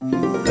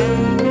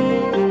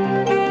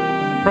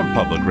From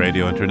Public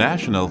Radio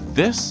International,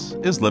 this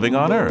is Living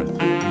on Earth.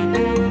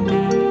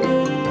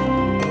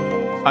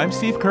 I'm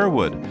Steve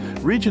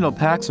Curwood. Regional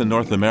pacts in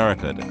North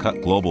America to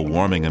cut global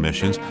warming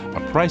emissions,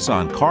 a price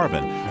on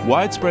carbon,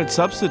 widespread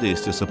subsidies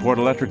to support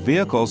electric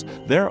vehicles,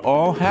 they're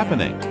all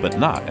happening, but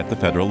not at the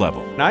federal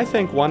level. And I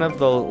think one of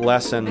the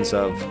lessons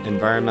of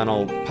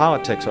environmental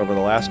politics over the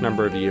last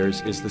number of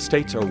years is the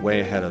states are way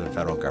ahead of the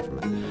federal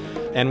government.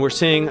 And we're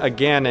seeing,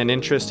 again, an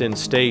interest in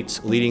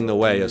states leading the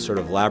way as sort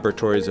of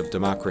laboratories of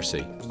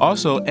democracy.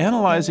 Also,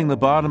 analyzing the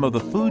bottom of the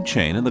food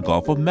chain in the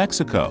Gulf of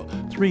Mexico,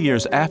 3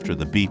 years after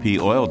the BP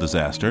oil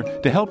disaster,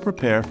 to help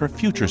prepare for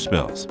future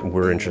spills.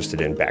 We're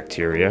interested in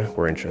bacteria,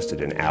 we're interested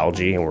in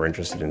algae, and we're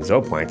interested in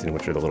zooplankton,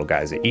 which are the little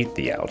guys that eat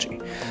the algae.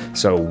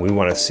 So we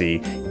want to see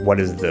what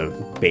is the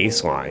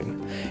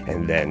baseline,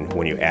 and then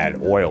when you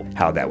add oil,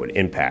 how that would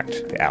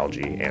impact the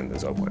algae and the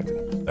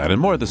zooplankton. That and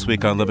more this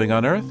week on Living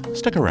on Earth.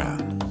 Stick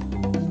around.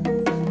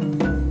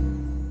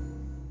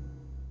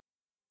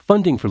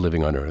 Funding for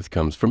Living on Earth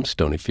comes from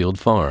Stonyfield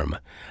Farm,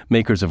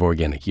 makers of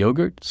organic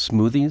yogurt,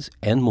 smoothies,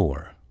 and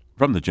more.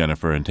 From the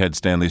Jennifer and Ted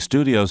Stanley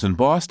studios in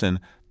Boston,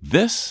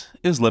 this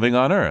is Living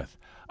on Earth.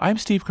 I'm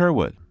Steve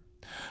Curwood.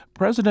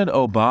 President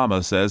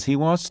Obama says he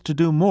wants to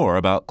do more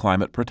about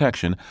climate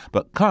protection,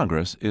 but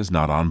Congress is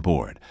not on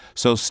board.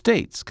 So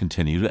states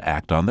continue to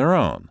act on their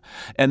own.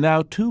 And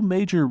now 2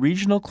 major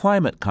regional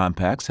climate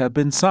compacts have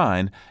been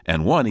signed,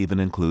 and one even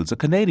includes a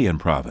Canadian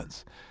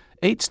province.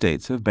 8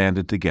 states have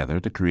banded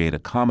together to create a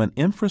common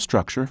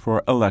infrastructure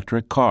for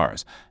electric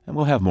cars, and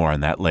we'll have more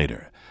on that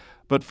later.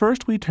 But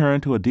first we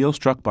turn to a deal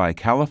struck by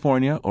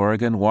California,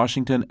 Oregon,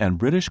 Washington, and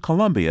British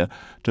Columbia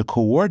to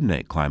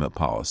coordinate climate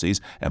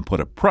policies and put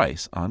a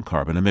price on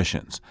carbon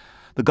emissions.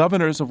 The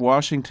governors of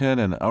Washington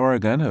and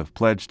Oregon have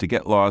pledged to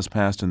get laws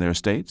passed in their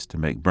states to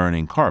make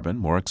burning carbon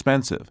more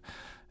expensive.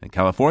 And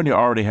California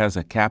already has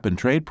a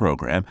cap-and-trade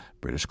program.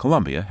 British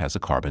Columbia has a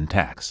carbon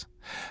tax.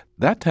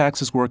 That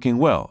tax is working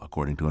well,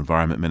 according to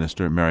Environment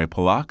Minister Mary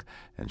Polak,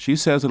 and she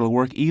says it'll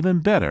work even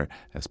better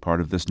as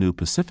part of this new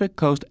Pacific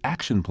Coast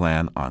Action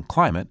Plan on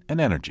climate and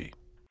energy.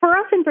 For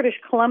us in British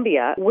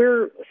Columbia,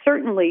 we're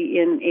certainly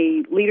in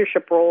a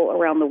leadership role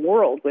around the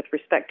world with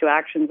respect to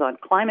actions on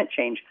climate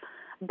change,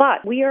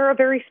 but we are a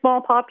very small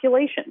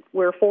population.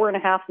 We're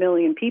 4.5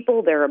 million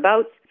people,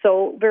 thereabouts,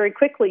 so very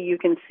quickly you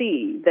can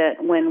see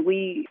that when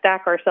we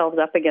stack ourselves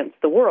up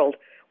against the world,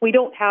 we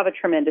don't have a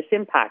tremendous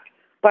impact.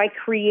 By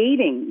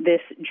creating this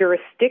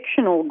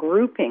jurisdictional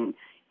grouping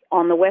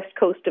on the west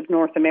coast of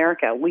North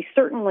America, we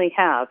certainly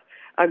have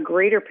a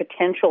greater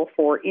potential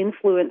for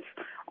influence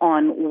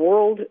on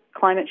world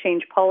climate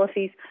change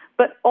policies,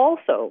 but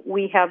also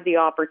we have the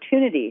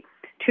opportunity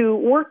to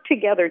work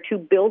together to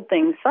build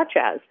things such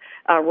as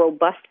a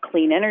robust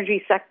clean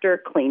energy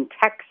sector, clean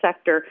tech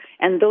sector,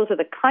 and those are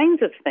the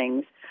kinds of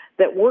things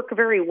that work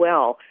very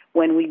well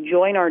when we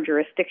join our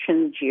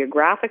jurisdictions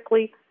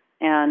geographically.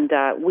 And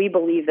we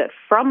believe that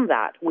from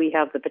that, we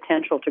have the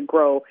potential to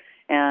grow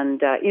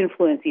and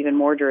influence even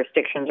more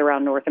jurisdictions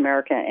around North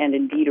America and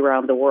indeed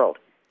around the world.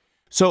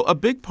 So a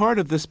big part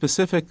of this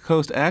Pacific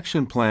Coast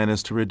Action Plan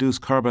is to reduce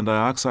carbon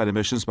dioxide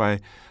emissions by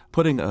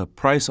putting a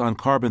price on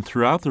carbon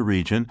throughout the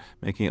region,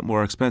 making it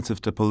more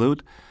expensive to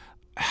pollute.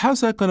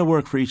 How's that going to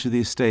work for each of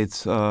these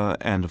states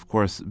and, of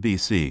course,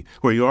 BC,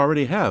 where you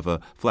already have a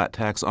flat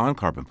tax on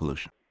carbon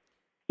pollution?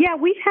 Yeah,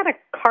 we've had a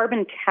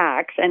carbon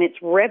tax, and it's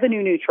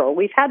revenue neutral.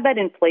 We've had that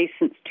in place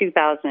since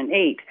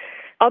 2008.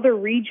 Other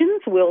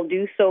regions will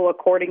do so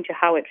according to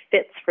how it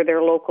fits for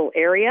their local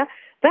area.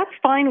 That's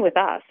fine with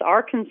us.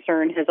 Our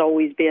concern has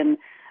always been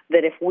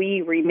that if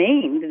we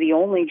remained the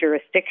only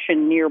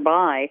jurisdiction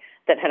nearby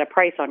that had a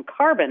price on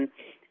carbon,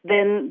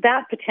 then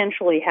that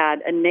potentially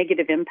had a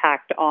negative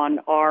impact on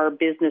our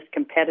business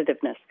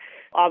competitiveness.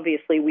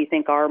 Obviously, we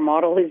think our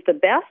model is the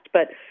best,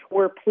 but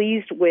we're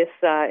pleased with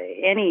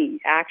any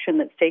action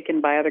that's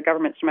taken by other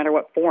governments, no matter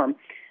what form,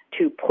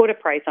 to put a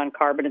price on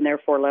carbon and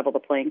therefore level the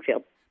playing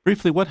field.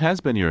 Briefly, what has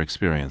been your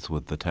experience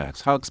with the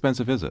tax? How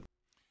expensive is it?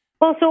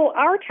 Well, so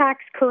our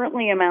tax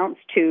currently amounts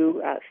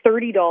to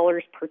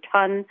 $30 per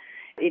ton.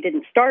 It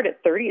didn't start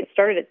at 30, it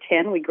started at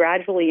 10. We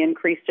gradually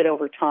increased it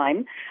over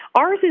time.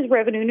 Ours is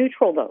revenue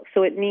neutral, though,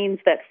 so it means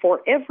that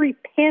for every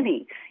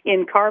penny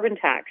in carbon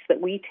tax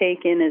that we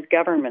take in as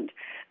government,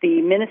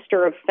 the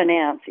Minister of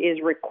Finance is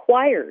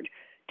required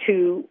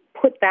to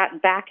put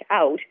that back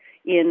out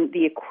in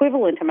the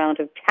equivalent amount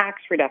of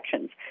tax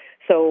reductions.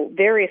 So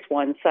various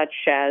ones such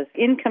as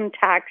income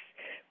tax,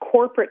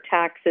 corporate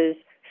taxes,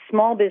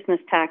 small business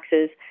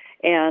taxes,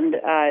 and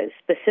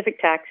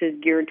specific taxes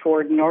geared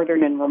toward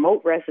northern and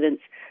remote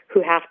residents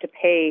who have to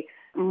pay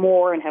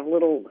more and have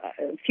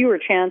fewer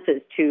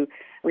chances to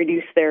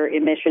reduce their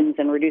emissions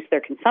and reduce their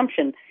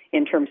consumption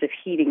in terms of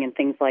heating and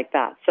things like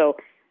that. So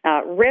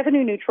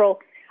revenue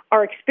neutral.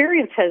 Our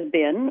experience has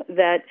been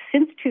that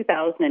since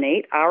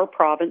 2008, our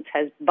province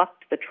has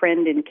bucked the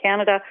trend in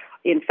Canada.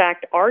 In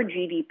fact, our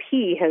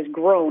GDP has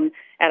grown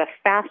at a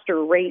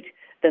faster rate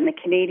than the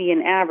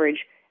Canadian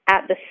average.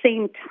 At the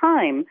same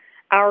time,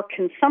 our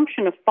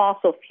consumption of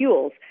fossil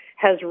fuels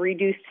has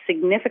reduced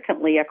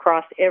significantly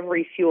across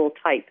every fuel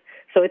type.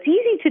 So it's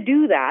easy to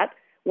do that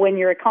when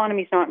your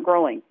economy's not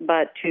growing,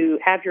 but to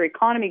have your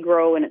economy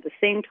grow and at the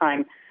same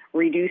time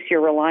reduce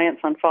your reliance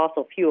on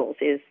fossil fuels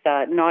is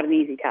not an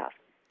easy task.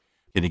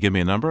 Can you give me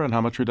a number on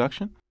how much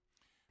reduction?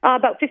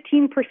 About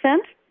 15%.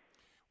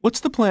 What's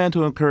the plan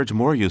to encourage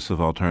more use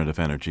of alternative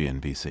energy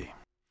in BC?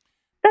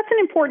 That's an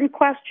important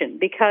question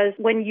because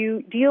when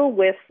you deal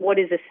with what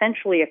is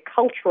essentially a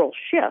cultural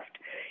shift,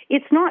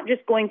 it's not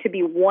just going to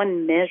be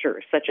one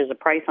measure, such as a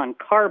price on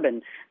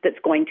carbon, that's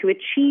going to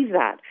achieve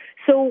that.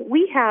 So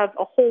we have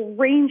a whole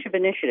range of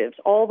initiatives,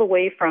 all the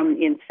way from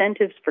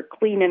incentives for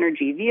clean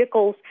energy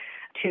vehicles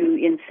to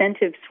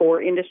incentives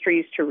for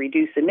industries to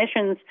reduce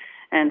emissions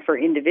and for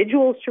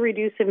individuals to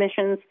reduce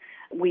emissions.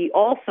 We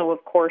also,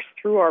 of course,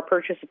 through our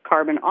purchase of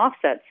carbon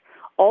offsets,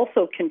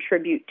 also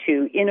contribute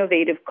to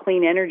innovative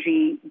clean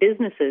energy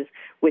businesses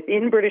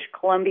within British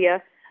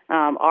Columbia.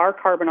 Our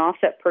carbon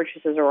offset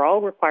purchases are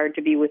all required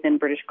to be within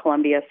British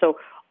Columbia. So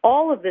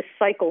all of this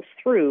cycles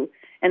through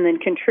and then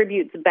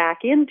contributes back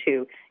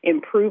into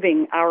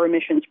improving our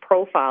emissions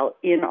profile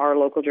in our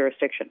local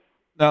jurisdiction.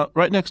 Now,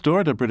 right next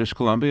door to British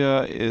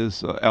Columbia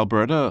is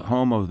Alberta,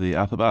 home of the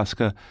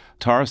Athabasca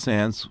tar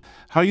sands.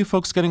 How are you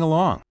folks getting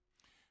along?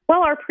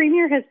 Well, our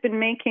Premier has been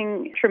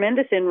making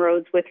tremendous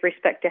inroads with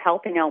respect to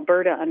helping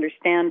Alberta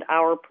understand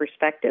our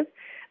perspective.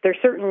 There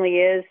certainly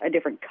is a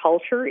different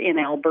culture in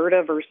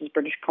Alberta versus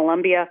British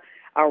Columbia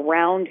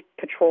around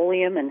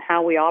petroleum and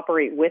how we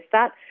operate with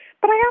that.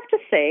 But I have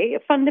to say,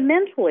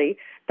 fundamentally,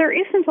 there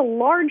isn't a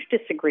large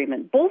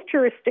disagreement. Both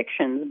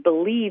jurisdictions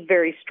believe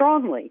very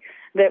strongly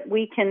that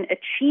we can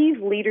achieve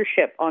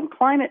leadership on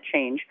climate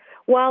change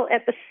while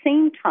at the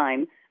same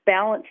time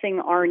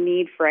balancing our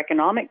need for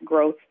economic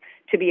growth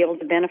to be able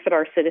to benefit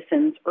our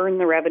citizens, earn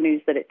the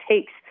revenues that it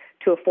takes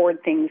to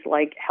afford things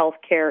like health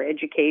care,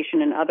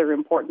 education, and other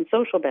important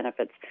social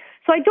benefits.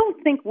 So I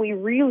don't think we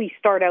really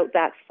start out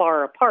that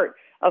far apart.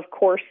 Of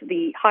course,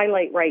 the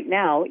highlight right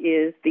now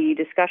is the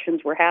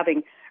discussions we're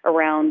having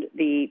around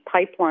the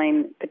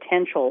pipeline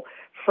potential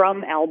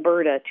from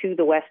Alberta to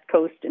the West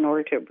Coast in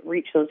order to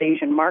reach those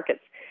Asian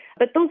markets.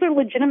 But those are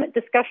legitimate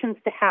discussions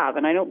to have,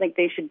 and I don't think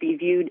they should be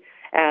viewed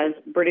as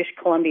British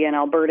Columbia and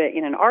Alberta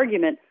in an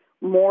argument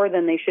more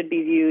than they should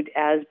be viewed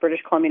as British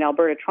Columbia and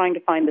Alberta trying to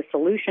find the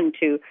solution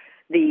to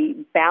the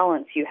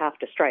balance you have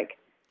to strike.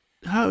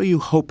 How are you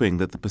hoping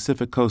that the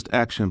Pacific Coast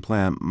Action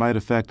Plan might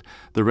affect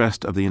the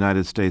rest of the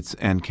United States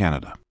and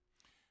Canada?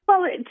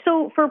 Well,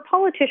 so for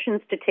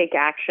politicians to take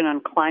action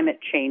on climate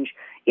change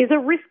is a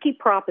risky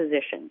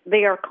proposition.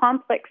 They are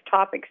complex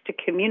topics to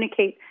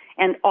communicate,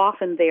 and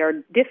often they are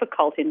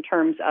difficult in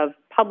terms of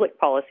public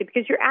policy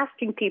because you're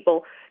asking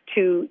people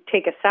to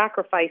take a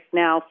sacrifice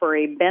now for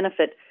a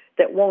benefit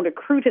that won't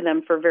accrue to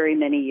them for very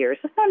many years.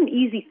 It's not an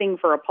easy thing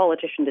for a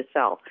politician to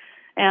sell.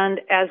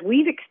 And as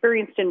we've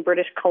experienced in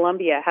British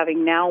Columbia,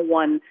 having now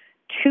won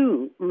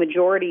 2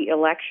 majority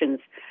elections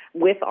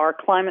with our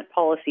climate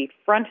policy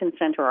front and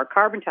center, our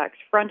carbon tax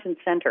front and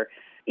center,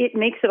 it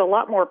makes it a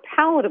lot more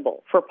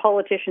palatable for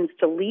politicians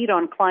to lead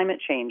on climate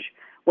change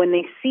when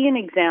they see an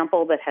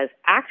example that has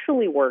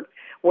actually worked,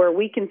 where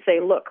we can say,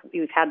 look,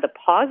 we've had the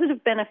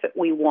positive benefit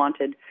we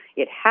wanted,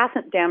 it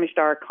hasn't damaged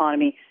our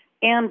economy,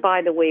 and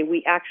by the way,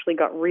 we actually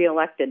got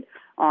reelected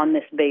on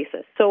this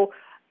basis. So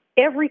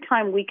every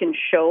time we can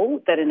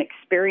show that an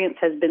experience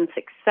has been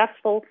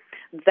successful,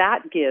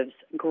 that gives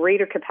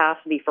greater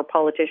capacity for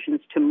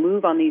politicians to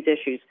move on these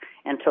issues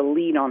and to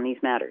lead on these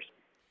matters.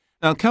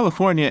 Now,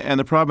 California and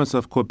the province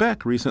of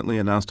Quebec recently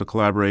announced a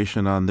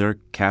collaboration on their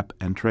cap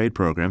and trade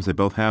programs. They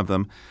both have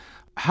them.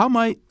 How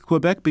might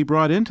Quebec be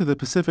brought into the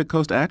Pacific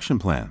Coast Action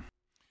Plan?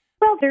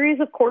 Well, there is,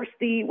 of course,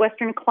 the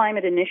Western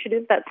Climate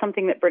Initiative. That's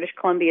something that British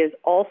Columbia is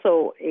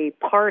also a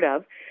part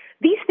of.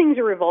 These things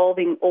are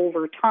evolving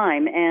over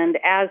time, and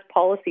as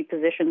policy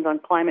positions on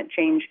climate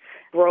change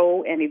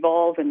grow and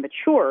evolve and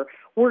mature,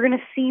 we're going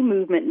to see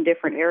movement in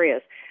different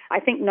areas. I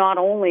think not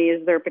only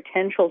is there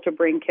potential to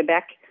bring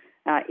Quebec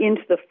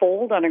into the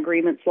fold on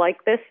agreements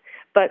like this,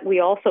 but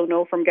we also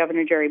know from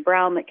Governor Jerry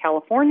Brown that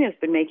California has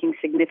been making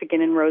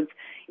significant inroads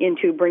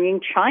into bringing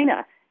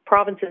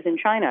provinces in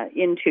China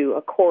into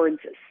accords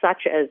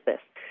such as this.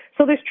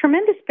 So there's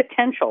tremendous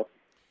potential.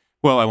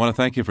 Well, I want to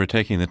thank you for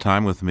taking the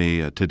time with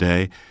me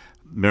today.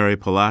 Mary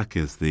Polak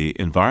is the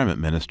Environment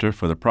Minister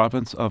for the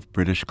province of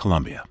British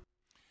Columbia.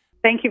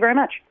 Thank you very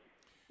much.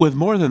 With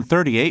more than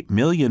 38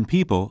 million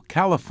people,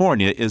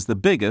 California is the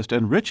biggest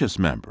and richest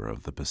member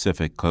of the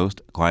Pacific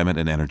Coast Climate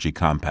and Energy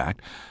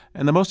Compact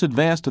and the most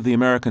advanced of the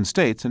American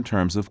states in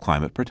terms of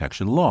climate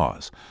protection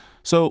laws.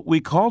 So we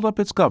called up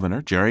its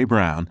governor, Jerry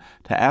Brown,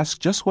 to ask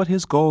just what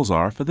his goals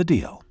are for the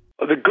deal.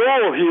 The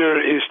goal here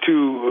is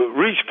to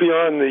reach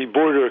beyond the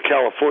border of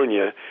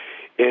California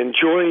and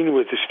join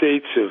with the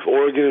states of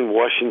Oregon and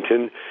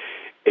Washington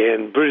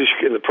and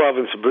the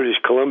province of British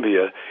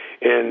Columbia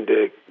and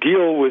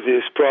deal with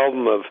this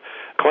problem of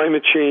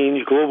climate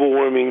change, global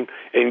warming,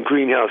 and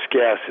greenhouse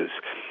gases.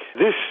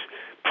 This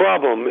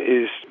problem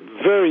is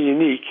very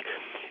unique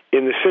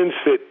in the sense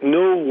that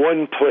no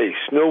one place,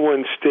 no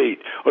one state,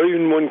 or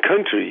even one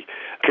country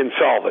can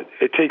solve it.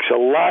 It takes a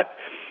lot.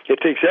 It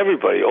takes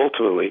everybody,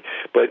 ultimately.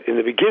 But in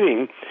the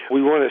beginning,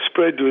 we want to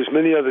spread to as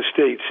many other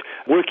states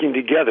working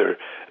together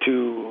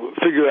to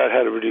figure out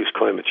how to reduce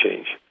climate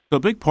change. So a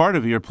big part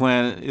of your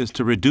plan is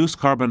to reduce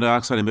carbon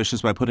dioxide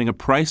emissions by putting a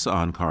price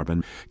on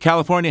carbon.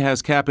 California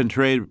has cap and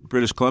trade.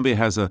 British Columbia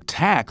has a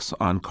tax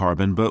on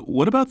carbon. But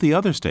what about the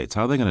other states?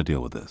 How are they going to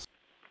deal with this?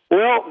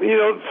 Well,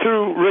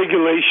 through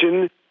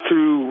regulation,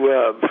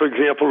 through, for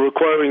example,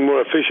 requiring more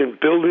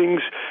efficient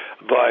buildings,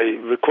 by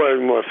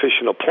requiring more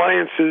efficient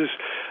appliances,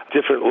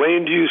 different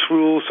land use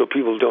rules so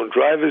people don't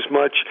drive as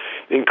much,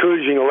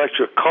 encouraging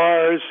electric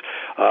cars,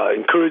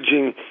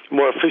 encouraging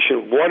more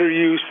efficient water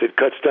use that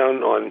cuts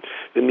down on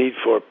the need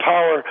for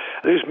power.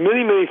 There's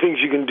many, many things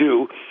you can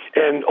do.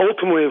 And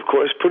ultimately, of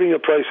course, putting a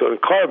price on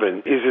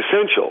carbon is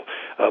essential,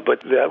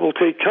 but that will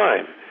take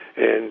time.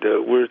 And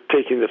we're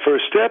taking the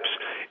first steps,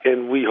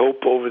 and we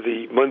hope over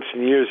the months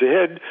and years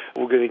ahead,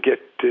 we're going to get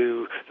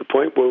to the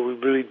point where we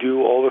really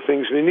do all the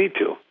things we need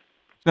to.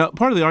 Now,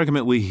 part of the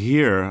argument we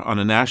hear on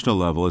a national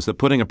level is that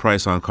putting a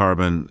price on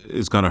carbon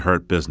is going to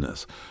hurt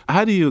business.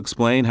 How do you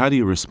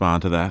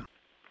respond to that?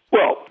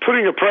 Well,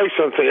 putting a price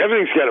on things,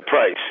 everything's got a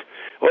price.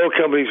 Oil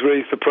companies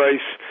raise the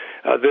price.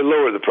 They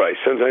lower the price,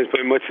 sometimes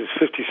by as much as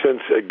 50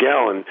 cents a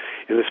gallon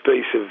in the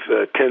space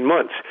of 10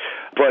 months.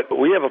 But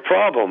we have a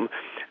problem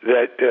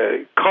that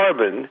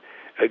carbon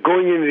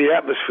going into the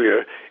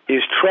atmosphere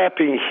is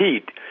trapping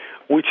heat,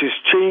 which is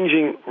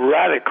changing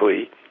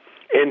radically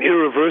and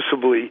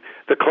irreversibly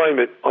the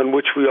climate on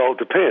which we all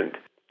depend.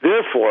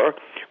 Therefore,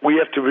 we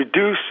have to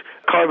reduce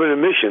carbon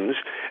emissions,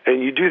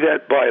 and you do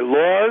that by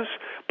laws,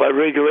 by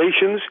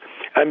regulations,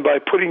 and by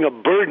putting a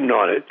burden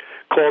on it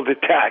called a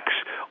tax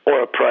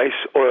or a price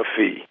or a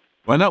fee.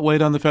 Why not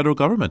wait on the federal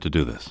government to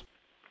do this?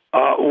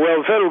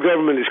 Well, the federal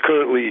government is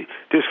currently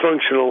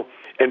dysfunctional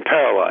and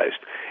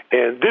paralyzed,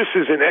 and this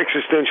is an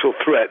existential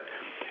threat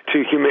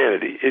to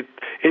humanity.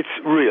 It's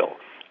real.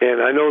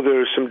 And I know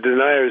there are some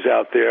deniers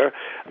out there,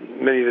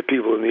 many of the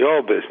people in the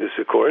oil business,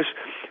 of course,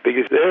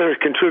 because they're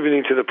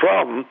contributing to the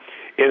problem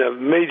in a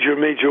major,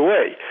 major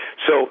way.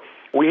 So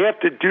we have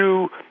to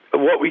do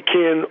what we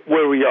can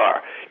where we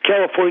are.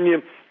 California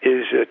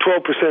is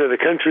 12% of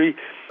the country,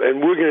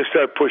 and we're going to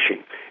start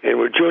pushing. And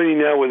we're joining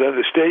now with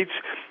other states.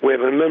 We have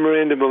a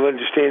memorandum of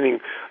understanding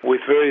with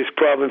various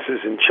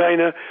provinces in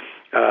China.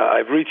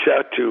 I've reached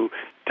out to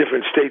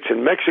different states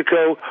in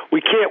Mexico.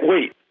 We can't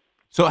wait.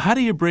 So how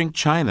do you bring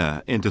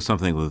China into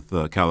something with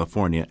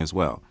California as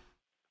well?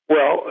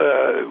 Well,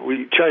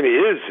 China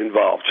is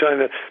involved.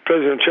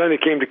 President China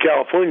came to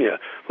California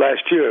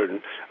last year,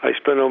 and I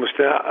spent almost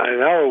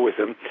an hour with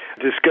him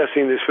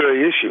discussing this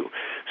very issue.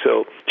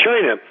 So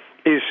China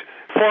is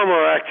far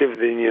more active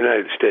than the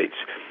United States.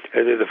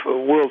 They're the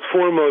world's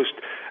foremost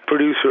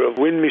producer of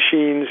wind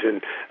machines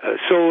and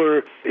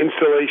solar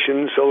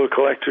installations, solar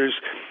collectors.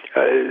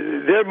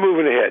 They're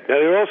moving ahead. Now,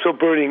 they're also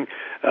burning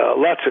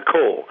lots of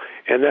coal,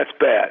 and that's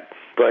bad.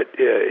 But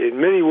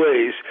in many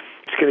ways,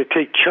 it's going to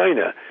take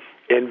China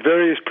and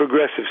various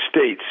progressive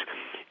states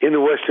in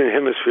the Western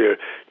Hemisphere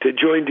to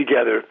join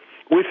together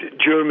with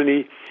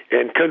Germany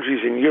and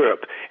countries in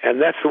Europe.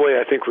 And that's the way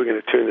I think we're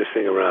going to turn this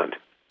thing around.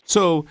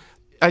 So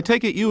I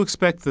take it you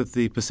expect that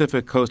the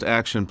Pacific Coast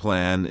Action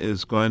Plan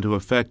is going to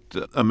affect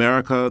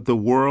America, the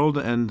world,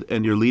 and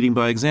you're leading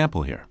by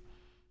example here.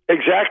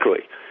 Exactly.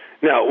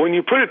 Now, when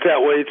you put it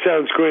that way, it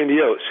sounds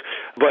grandiose.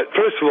 But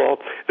first of all,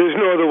 there's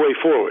no other way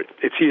forward.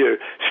 It's either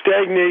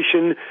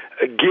stagnation,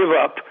 give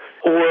up,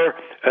 or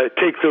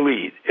take the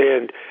lead.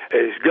 And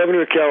as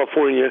governor of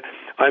California,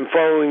 I'm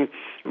following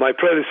my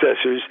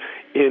predecessors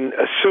in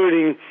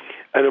asserting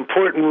an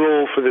important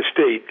role for the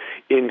state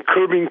in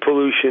curbing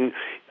pollution,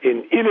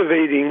 in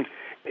innovating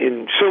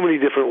in so many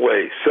different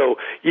ways. So,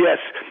 yes,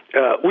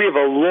 we have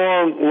a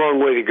long,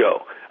 long way to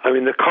go. I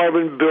mean, the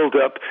carbon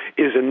buildup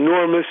is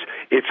enormous.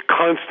 It's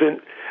constant,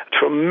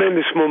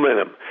 tremendous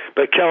momentum.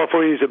 But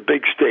California is a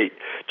big state.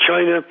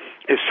 China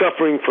is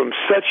suffering from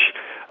such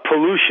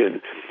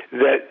pollution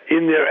that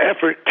in their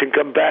effort to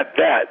combat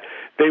that,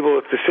 they will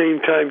at the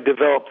same time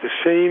develop the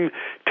same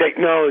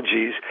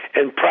technologies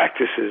and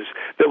practices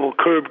that will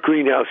curb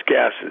greenhouse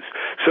gases.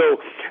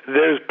 So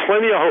there's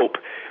plenty of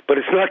hope, but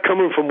it's not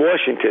coming from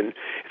Washington.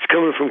 It's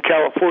coming from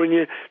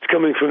California. It's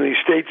coming from these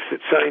states that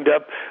signed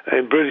up,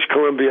 and British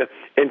Columbia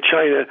and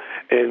China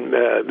and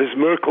Ms.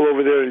 Merkel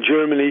over there in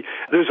Germany.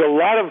 There's a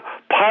lot of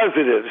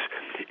positives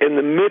in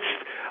the midst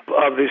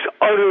of this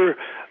utter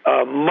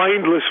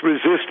mindless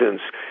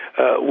resistance,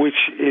 which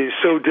is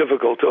so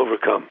difficult to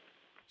overcome.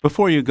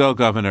 Before you go,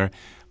 Governor,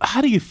 how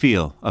do you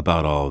feel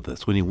about all of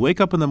this? When you wake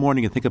up in the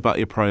morning and think about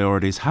your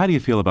priorities, how do you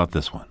feel about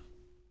this one?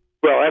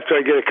 Well, after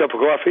I get a cup of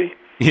coffee,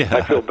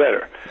 I feel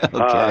better.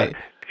 Okay.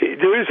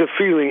 There is a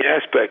feeling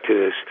aspect to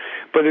this,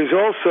 but there's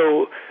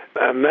also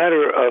a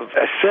matter of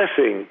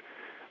assessing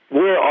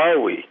where are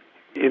we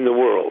in the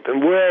world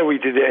and where are we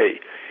today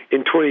in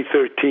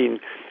 2013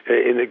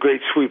 in the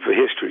great sweep of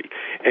history.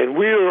 And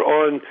we are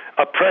on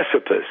a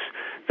precipice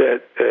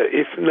that,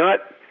 if not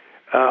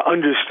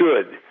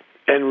understood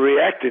and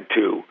reacted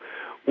to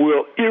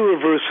will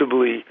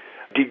irreversibly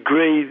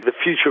degrade the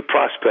future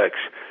prospects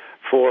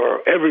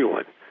for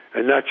everyone,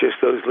 and not just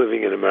those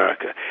living in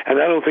America.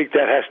 And I don't think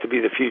that has to be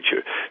the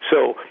future.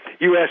 So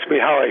you asked me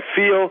how I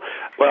feel.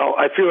 Well,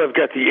 I feel I've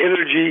got the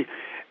energy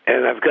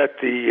and I've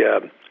got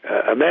the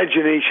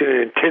imagination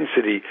and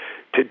intensity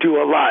to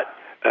do a lot,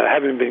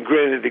 having been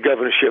granted the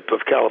governorship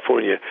of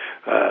California,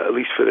 at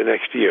least for the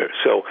next year.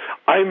 So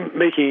I'm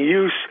making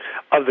use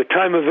of the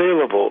time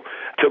available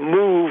to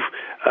move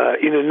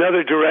in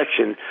another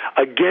direction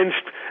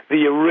against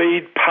the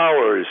arrayed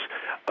powers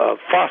of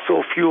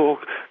fossil fuel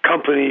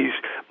companies,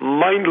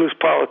 mindless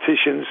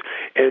politicians,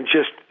 and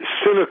just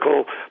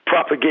cynical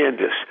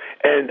propagandists.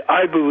 And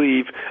I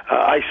believe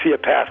I see a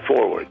path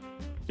forward.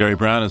 Jerry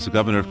Brown is the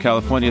governor of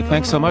California.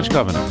 Thanks so much,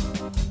 Governor.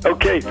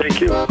 Okay, thank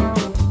you.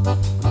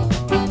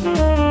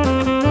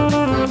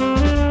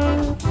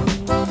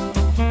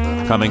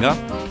 Coming up,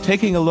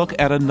 taking a look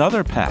at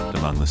another pact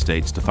among the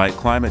states to fight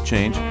climate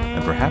change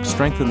and perhaps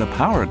strengthen the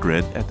power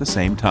grid at the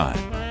same time.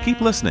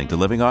 Keep listening to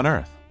Living on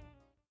Earth.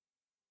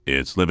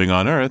 It's Living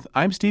on Earth.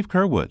 I'm Steve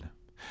Kerwood.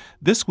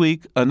 This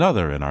week,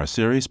 another in our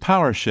series,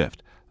 Power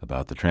Shift,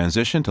 about the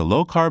transition to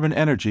low-carbon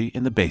energy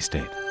in the Bay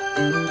State.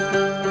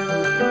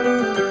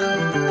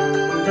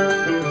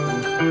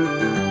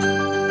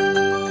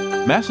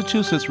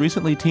 Massachusetts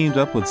recently teamed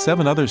up with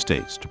 7 other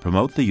states to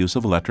promote the use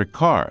of electric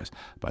cars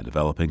by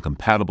developing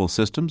compatible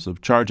systems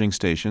of charging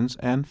stations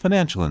and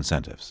financial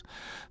incentives.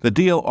 The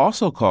deal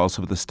also calls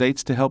for the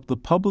states to help the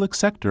public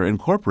sector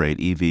incorporate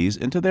EVs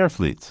into their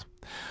fleets.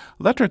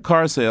 Electric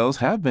car sales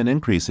have been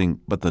increasing,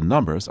 but the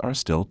numbers are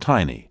still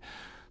tiny.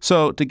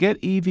 So, to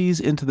get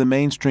EVs into the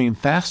mainstream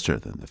faster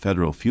than the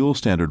federal fuel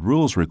standard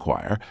rules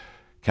require,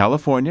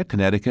 California,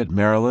 Connecticut,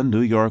 Maryland,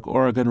 New York,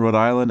 Oregon, Rhode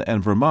Island,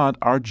 and Vermont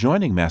are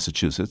joining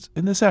Massachusetts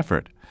in this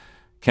effort.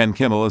 Ken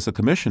Kimmel is the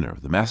commissioner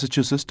of the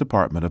Massachusetts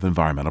Department of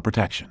Environmental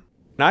Protection.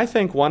 And I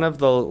think one of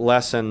the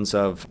lessons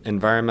of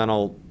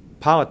environmental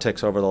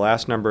politics over the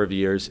last number of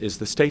years is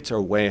the states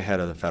are way ahead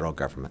of the federal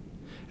government.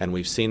 And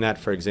we've seen that,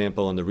 for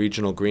example, in the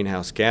regional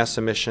greenhouse gas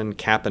emission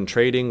cap and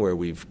trading, where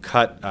we've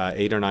cut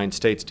 8 or 9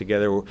 states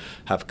together,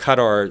 have cut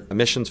our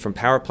emissions from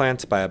power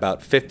plants by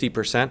about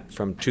 50%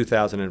 from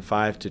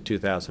 2005 to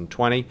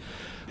 2020.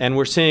 And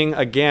we're seeing,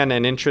 again,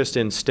 an interest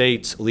in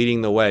states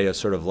leading the way as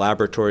sort of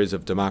laboratories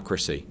of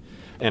democracy.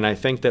 And I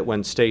think that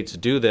when states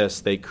do this,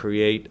 they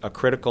create a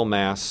critical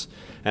mass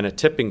and a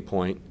tipping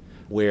point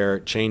where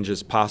change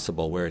is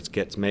possible, where it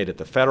gets made at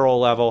the federal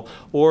level,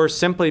 or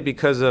simply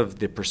because of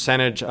the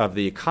percentage of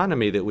the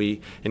economy that we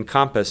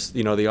encompass.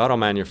 The auto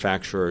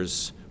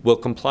manufacturers will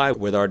comply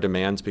with our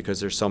demands because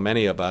there's so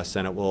many of us,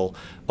 and it will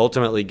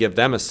ultimately give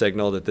them a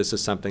signal that this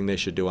is something they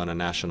should do on a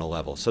national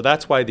level. So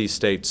that's why these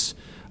states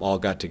all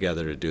got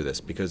together to do this,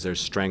 because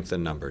there's strength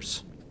in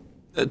numbers.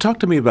 Talk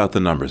to me about the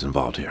numbers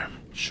involved here.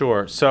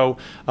 Sure. So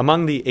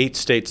among the 8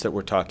 states that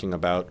we're talking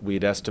about,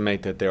 we'd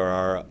estimate that there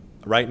are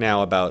right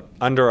now about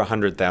under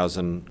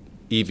 100,000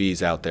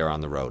 EVs out there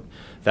on the road.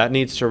 That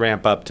needs to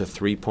ramp up to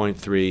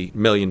 3.3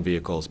 million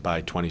vehicles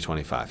by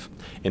 2025.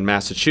 In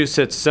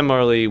Massachusetts,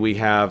 similarly, we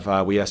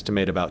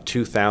estimate about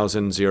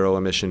 2,000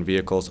 zero-emission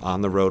vehicles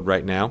on the road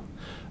right now.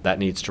 That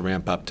needs to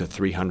ramp up to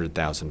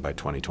 300,000 by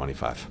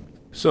 2025.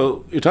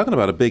 So you're talking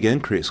about a big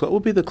increase. What will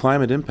be the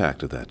climate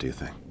impact of that, do you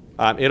think?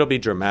 It'll be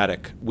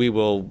dramatic. We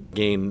will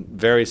gain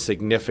very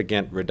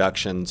significant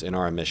reductions in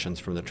our emissions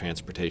from the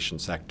transportation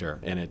sector.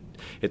 And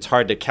it's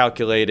hard to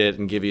calculate it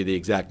and give you the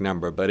exact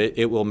number, but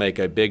it will make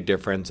a big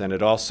difference. And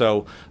it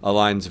also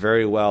aligns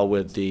very well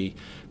with the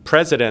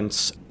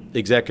president's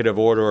executive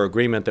order or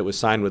agreement that was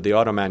signed with the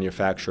auto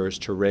manufacturers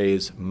to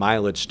raise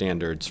mileage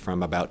standards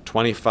from about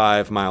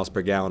 25 miles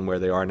per gallon where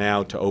they are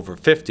now to over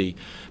 50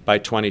 by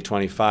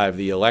 2025.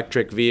 The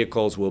electric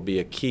vehicles will be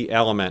a key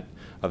element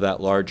of that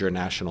larger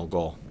national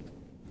goal.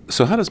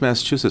 So how does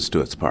Massachusetts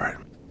do its part?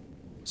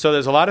 So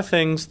there's a lot of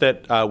things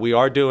that we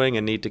are doing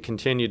and need to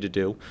continue to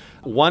do.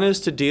 One is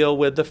to deal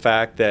with the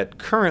fact that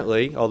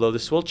currently, although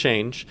this will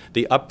change,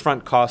 the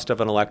upfront cost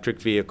of an electric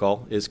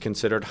vehicle is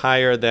considered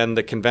higher than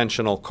the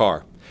conventional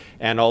car.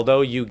 And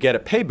although you get a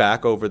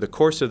payback over the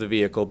course of the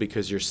vehicle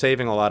because you're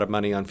saving a lot of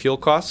money on fuel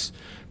costs,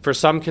 for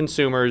some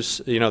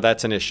consumers,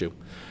 that's an issue.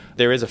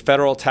 There is a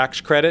federal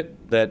tax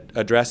credit that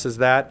addresses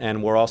that,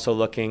 and we're also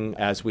looking,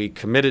 as we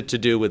committed to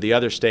do with the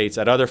other states,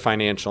 at other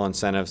financial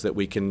incentives that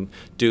we can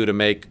do to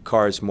make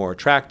cars more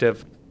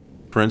attractive.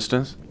 For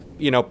instance?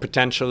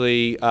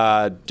 Potentially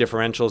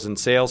differentials in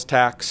sales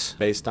tax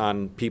based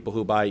on people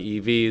who buy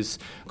EVs,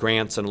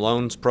 grants and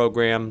loans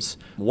programs.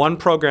 One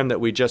program that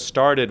we just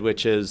started,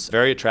 which is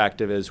very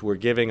attractive, is we're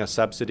giving a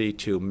subsidy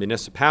to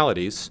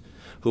municipalities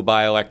who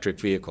buy electric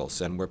vehicles,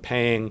 and we're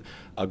paying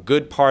a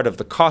good part of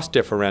the cost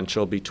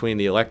differential between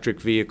the electric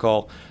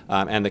vehicle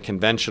and the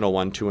conventional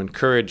one to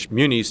encourage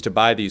munis to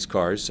buy these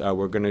cars.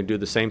 We're going to do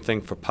the same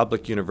thing for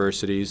public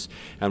universities,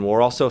 and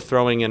we're also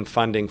throwing in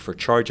funding for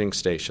charging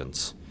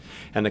stations.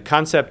 And the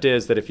concept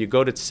is that if you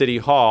go to City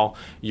Hall,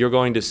 you're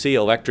going to see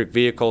electric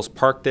vehicles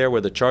parked there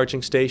with a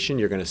charging station.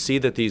 You're going to see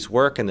that these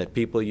work and that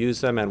people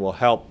use them and will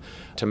help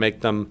to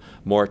make them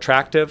more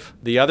attractive.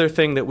 The other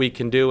thing that we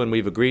can do, and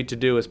we've agreed to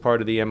do as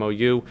part of the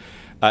MOU,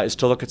 is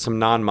to look at some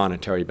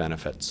non-monetary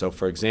benefits. So,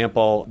 for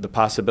example, the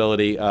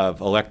possibility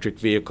of electric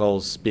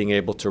vehicles being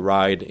able to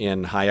ride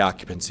in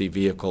high-occupancy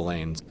vehicle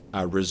lanes,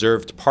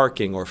 reserved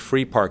parking or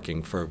free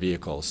parking for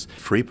vehicles.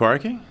 Free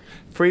parking?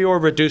 Free or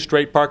reduced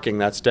rate parking,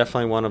 that's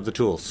definitely one of the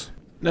tools.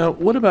 Now,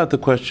 what about the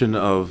question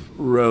of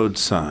road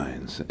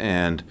signs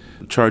and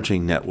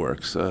charging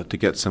networks to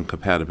get some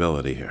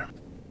compatibility here?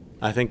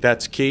 I think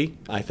that's key.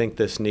 I think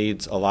this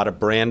needs a lot of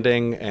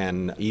branding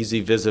and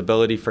easy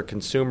visibility for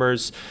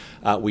consumers.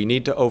 We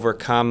need to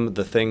overcome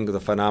the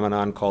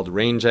phenomenon called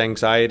range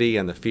anxiety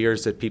and the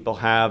fears that people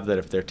have that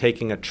if they're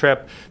taking a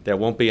trip, there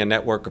won't be a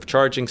network of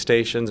charging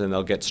stations and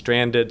they'll get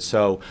stranded.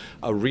 So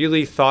a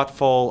really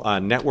thoughtful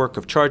network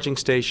of charging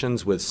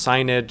stations with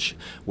signage,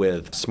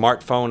 with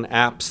smartphone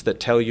apps that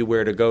tell you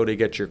where to go to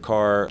get your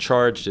car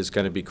charged is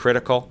going to be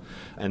critical.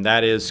 And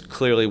that is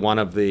clearly one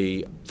of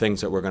the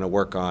things that we're going to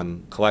work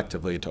on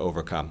collectively to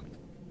overcome.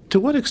 To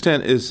what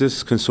extent is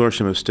this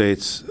consortium of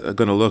states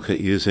going to look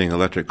at using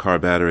electric car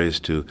batteries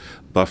to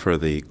buffer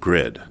the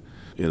grid?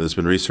 There's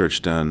been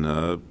research done,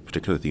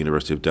 particularly at the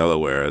University of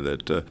Delaware,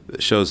 that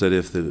shows that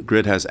if the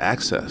grid has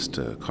access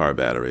to car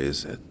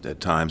batteries, at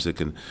times it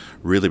can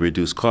really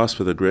reduce costs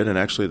for the grid, and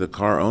actually the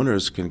car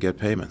owners can get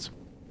payments.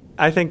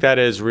 I think that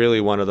is really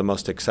one of the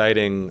most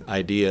exciting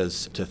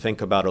ideas to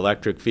think about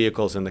electric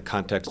vehicles in the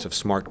context of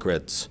smart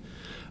grids.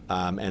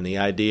 And the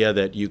idea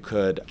that you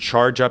could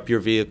charge up your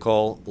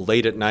vehicle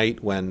late at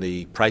night when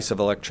the price of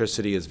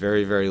electricity is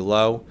very, very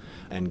low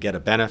and get a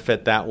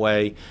benefit that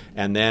way.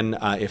 And then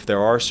if there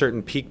are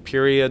certain peak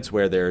periods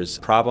where there's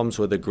problems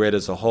with the grid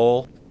as a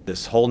whole,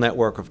 this whole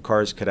network of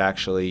cars could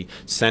actually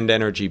send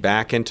energy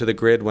back into the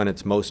grid when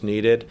it's most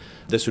needed.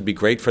 This would be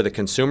great for the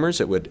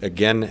consumers. It would,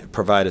 again,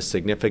 provide a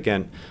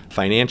significant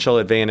financial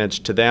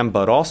advantage to them,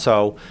 but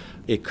also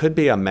it could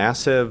be a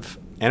massive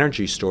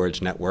energy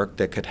storage network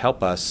that could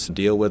help us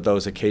deal with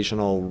those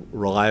occasional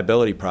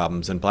reliability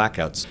problems and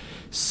blackouts.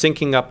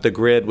 Syncing up the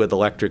grid with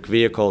electric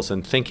vehicles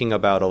and thinking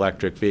about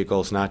electric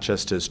vehicles not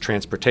just as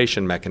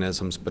transportation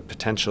mechanisms, but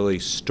potentially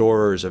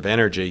storers of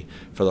energy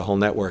for the whole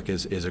network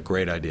is a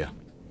great idea.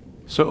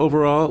 So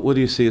overall, what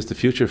do you see as the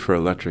future for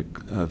electric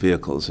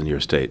vehicles in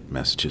your state,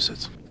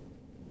 Massachusetts?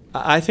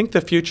 I think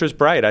the future is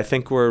bright. I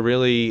think we're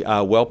really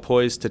well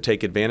poised to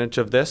take advantage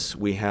of this.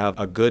 We have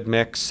a good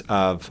mix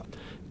of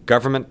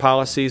government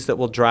policies that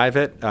will drive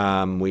it.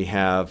 We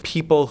have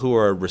people who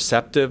are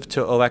receptive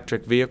to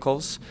electric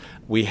vehicles.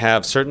 We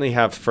certainly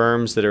have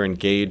firms that are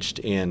engaged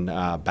in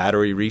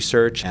battery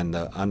research and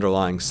the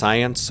underlying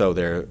science, so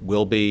there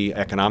will be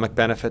economic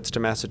benefits to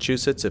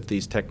Massachusetts if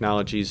these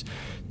technologies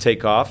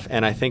take off.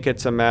 And I think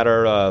it's a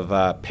matter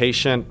of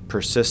patient,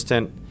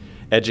 persistent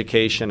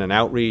education and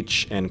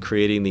outreach and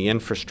creating the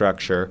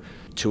infrastructure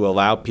to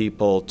allow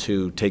people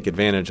to take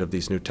advantage of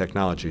these new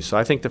technologies. So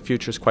I think the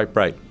future is quite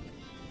bright.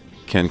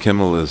 Ken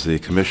Kimmel is the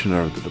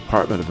Commissioner of the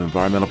Department of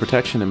Environmental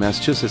Protection in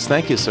Massachusetts.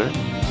 Thank you, sir.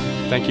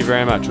 Thank you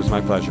very much. It was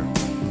my pleasure.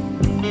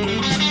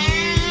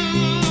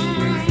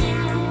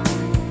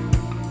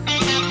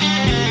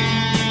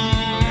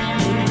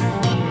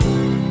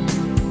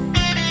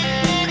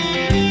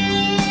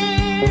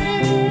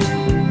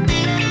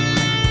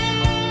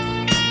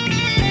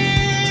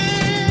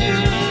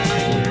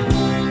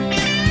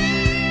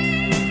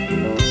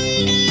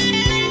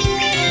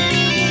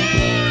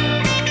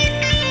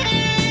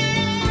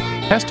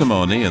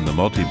 Testimony in the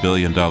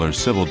multi-billion-dollar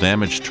civil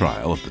damage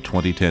trial of the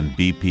 2010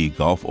 BP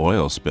Gulf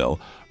oil spill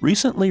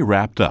recently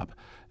wrapped up,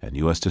 and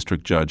U.S.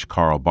 District Judge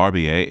Carl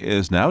Barbier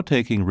is now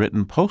taking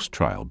written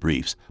post-trial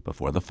briefs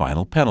before the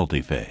final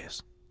penalty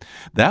phase.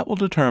 That will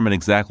determine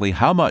exactly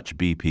how much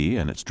BP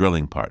and its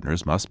drilling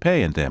partners must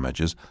pay in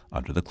damages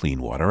under the Clean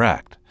Water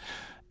Act.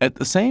 At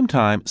the same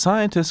time,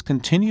 scientists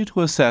continue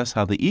to assess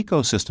how the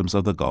ecosystems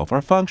of the Gulf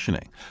are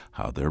functioning,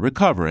 how they're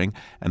recovering,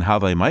 and how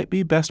they might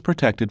be best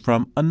protected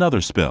from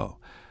another spill.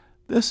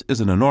 This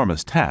is an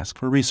enormous task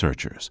for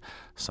researchers.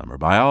 Some are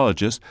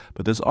biologists,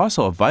 but there's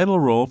also a vital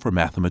role for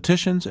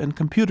mathematicians and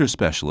computer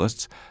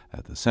specialists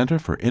at the Center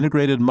for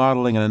Integrated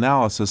Modeling and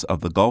Analysis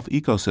of the Gulf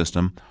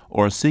Ecosystem,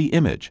 or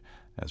CIMAGE,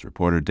 as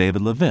reporter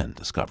David Levin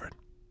discovered.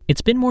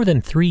 It's been more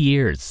than 3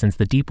 years since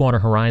the Deepwater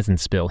Horizon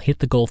spill hit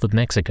the Gulf of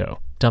Mexico,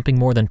 dumping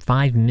more than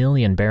 5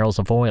 million barrels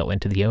of oil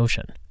into the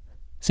ocean.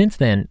 Since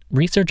then,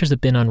 researchers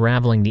have been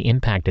unraveling the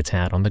impact it's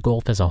had on the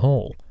Gulf as a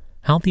whole,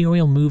 how the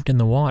oil moved in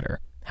the water,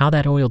 how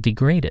that oil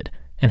degraded,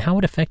 and how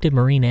it affected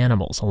marine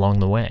animals along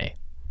the way.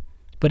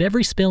 But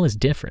every spill is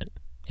different,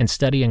 and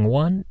studying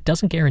one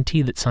doesn't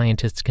guarantee that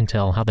scientists can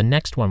tell how the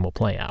next one will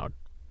play out.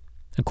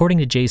 According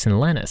to Jason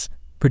Lennis,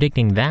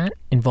 predicting that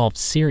involves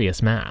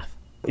serious math.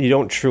 You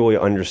don't truly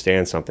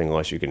understand something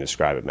unless you can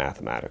describe it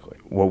mathematically.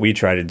 What we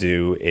try to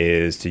do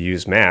is to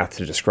use math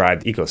to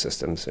describe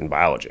ecosystems in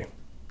biology.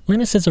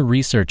 Lennis is a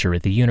researcher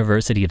at the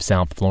University of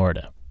South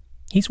Florida.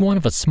 He's one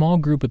of a small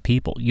group of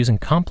people using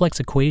complex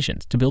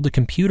equations to build a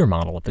computer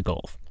model of the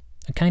Gulf,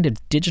 a kind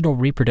of digital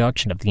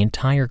reproduction of the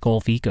entire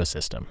Gulf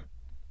ecosystem.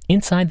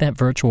 Inside that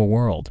virtual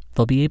world,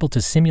 they'll be able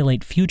to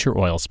simulate future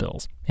oil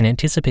spills and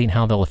anticipate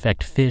how they'll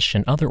affect fish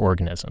and other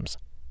organisms.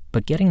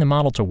 But getting the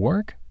model to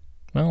work?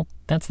 Well,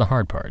 that's the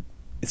hard part.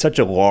 It's such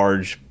a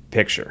large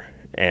picture,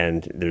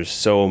 and there's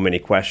so many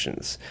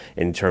questions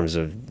in terms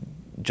of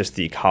just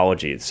the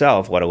ecology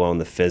itself, let alone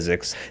the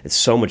physics. It's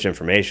so much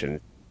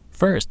information.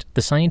 First,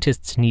 the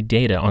scientists need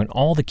data on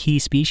all the key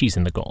species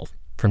in the Gulf,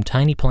 from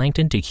tiny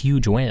plankton to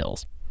huge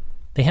whales.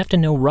 They have to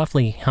know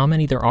roughly how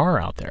many there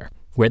are out there,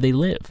 where they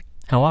live,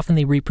 how often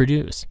they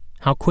reproduce,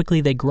 how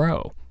quickly they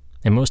grow,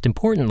 and most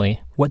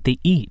importantly, what they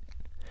eat.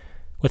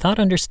 Without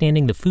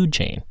understanding the food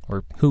chain,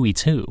 or who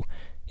eats who,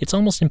 it's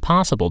almost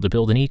impossible to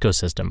build an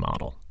ecosystem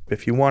model.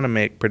 If you want to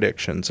make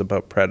predictions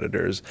about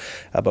predators,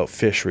 about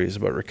fisheries,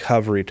 about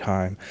recovery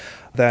time,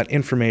 that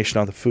information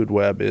on the food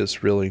web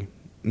is really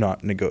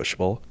not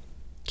negotiable.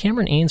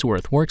 Cameron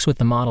Ainsworth works with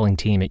the modeling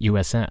team at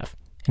USF,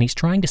 and he's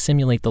trying to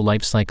simulate the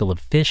life cycle of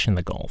fish in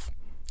the Gulf.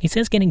 He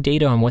says getting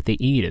data on what they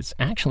eat is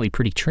actually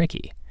pretty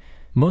tricky.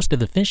 Most of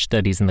the fish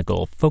studies in the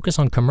Gulf focus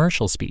on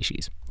commercial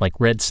species, like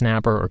red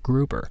snapper or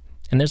grouper,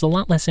 and there's a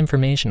lot less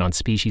information on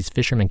species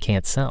fishermen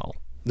can't sell.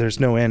 There's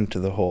no end to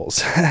the holes.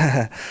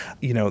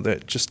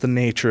 Just the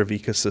nature of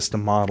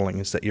ecosystem modeling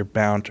is that you're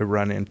bound to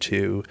run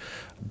into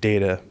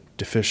data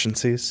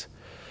deficiencies.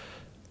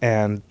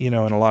 And, in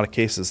a lot of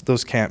cases,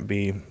 those can't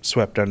be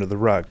swept under the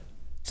rug.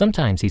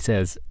 Sometimes, he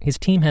says, his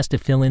team has to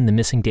fill in the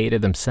missing data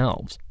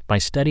themselves by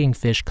studying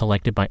fish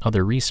collected by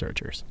other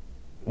researchers.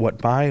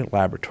 What my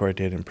laboratory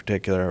did in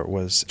particular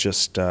was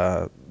just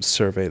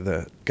survey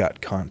the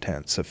gut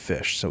contents of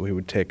fish. So we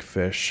would take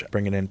fish,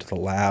 bring it into the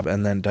lab,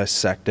 and then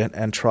dissect it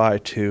and try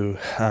to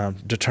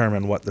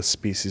determine what the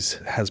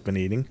species has been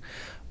eating.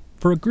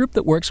 For a group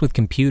that works with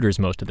computers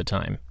most of the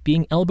time,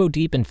 being elbow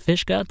deep in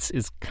fish guts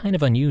is kind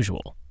of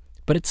unusual.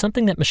 But it's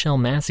something that Michelle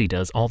Massey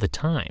does all the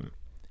time.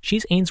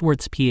 She's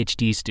Ainsworth's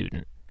PhD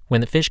student. When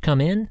the fish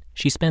come in,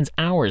 she spends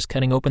hours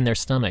cutting open their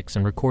stomachs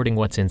and recording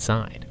what's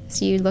inside.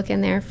 So you look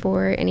in there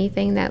for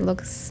anything that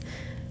looks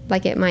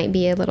like it might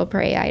be a little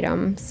prey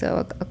item.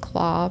 So a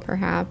claw,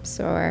 perhaps,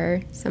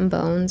 or some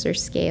bones or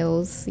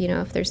scales.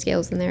 If there's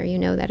scales in there, you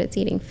know that it's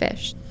eating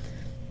fish.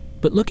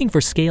 But looking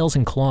for scales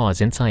and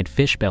claws inside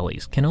fish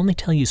bellies can only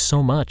tell you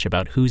so much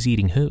about who's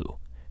eating who.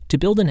 To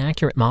build an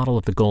accurate model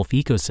of the Gulf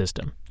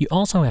ecosystem, you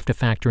also have to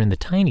factor in the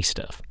tiny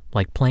stuff,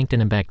 like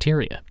plankton and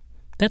bacteria.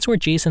 That's where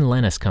Jason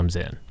Lennis comes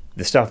in.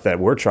 The stuff that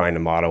we're trying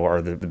to model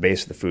are the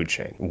base of the food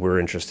chain. We're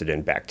interested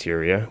in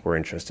bacteria, we're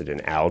interested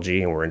in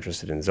algae, and we're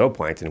interested in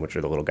zooplankton, which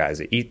are the little guys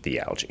that eat the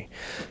algae.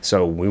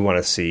 So we want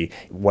to see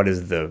what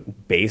is the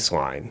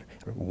baseline,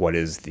 what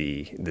is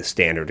the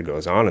standard that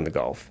goes on in the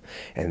Gulf,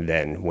 and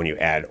then when you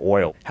add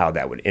oil, how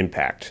that would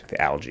impact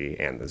the algae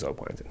and the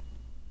zooplankton.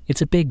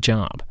 It's a big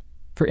job.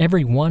 For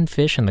every one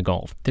fish in the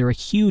Gulf, there are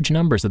huge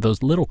numbers of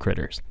those little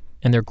critters,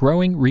 and they're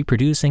growing,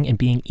 reproducing, and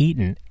being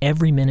eaten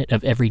every minute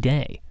of every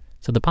day.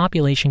 So the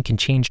population can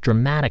change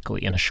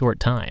dramatically in a short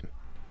time.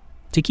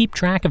 To keep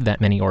track of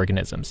that many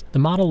organisms, the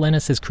model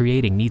Lennis is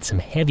creating needs some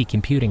heavy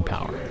computing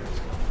power.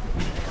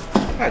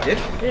 Hi, Dick.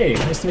 Hey,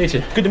 nice to meet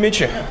you. Good to meet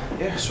you.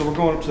 Yeah, so we're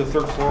going up to the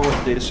third floor where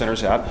the data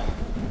center's at.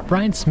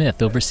 Brian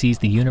Smith oversees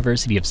the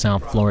University of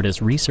South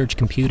Florida's Research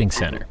Computing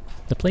Center,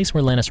 the place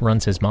where Lennis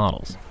runs his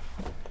models.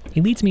 He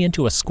leads me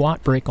into a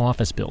squat brick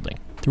office building,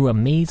 through a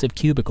maze of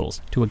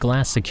cubicles to a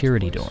glass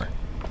security door.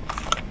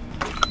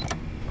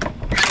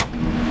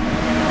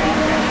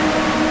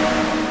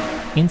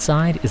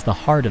 Inside is the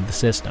heart of the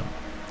system.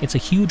 It's a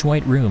huge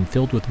white room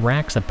filled with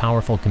racks of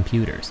powerful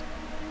computers.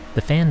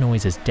 The fan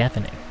noise is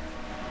deafening.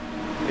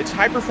 It's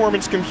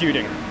high-performance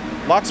computing.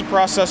 Lots of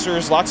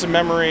processors, lots of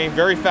memory,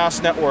 very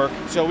fast network.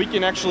 So we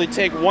can actually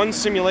take one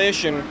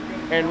simulation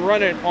and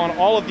run it on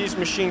all of these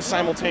machines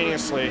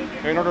simultaneously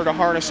in order to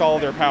harness all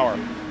of their power.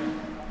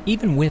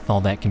 Even with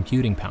all that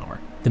computing power,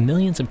 the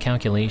millions of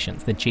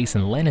calculations that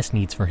Jason Lennis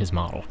needs for his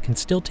model can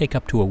still take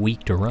up to a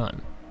week to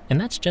run.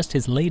 And that's just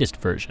his latest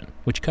version,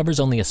 which covers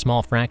only a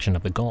small fraction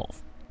of the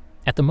Gulf.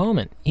 At the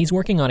moment, he's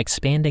working on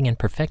expanding and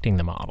perfecting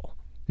the model.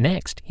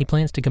 Next, he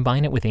plans to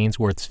combine it with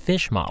Ainsworth's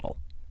fish model,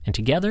 and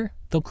together,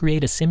 they'll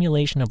create a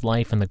simulation of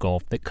life in the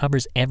Gulf that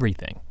covers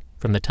everything,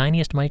 from the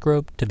tiniest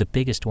microbe to the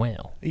biggest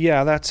whale.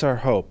 Yeah, that's our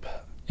hope.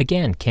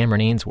 Again,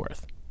 Cameron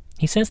Ainsworth.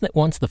 He says that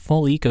once the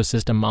full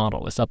ecosystem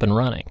model is up and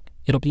running,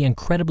 it'll be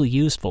incredibly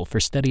useful for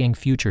studying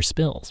future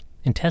spills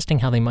and testing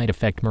how they might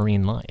affect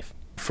marine life.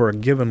 For a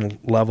given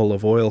level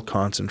of oil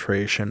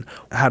concentration,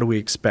 how do we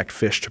expect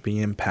fish to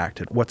be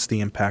impacted? What's the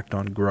impact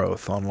on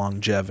growth, on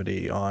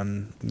longevity,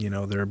 on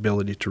their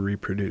ability to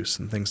reproduce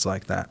and things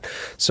like that?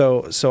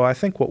 So I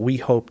think what we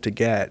hope to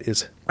get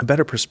is a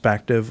better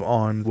perspective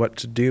on what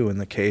to do in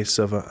the case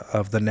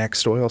of the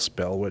next oil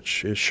spill,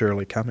 which is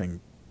surely coming.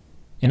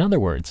 In other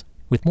words,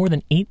 with more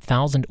than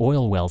 8,000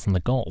 oil wells in the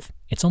Gulf,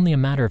 it's only a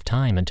matter of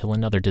time until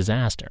another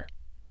disaster.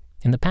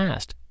 In the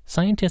past,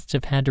 scientists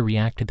have had to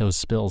react to those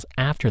spills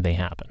after they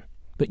happen,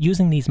 But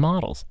using these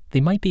models, they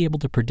might be able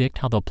to predict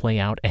how they'll play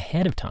out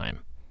ahead of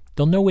time.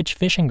 They'll know which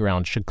fishing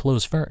grounds should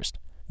close first,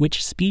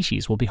 which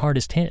species will be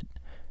hardest hit,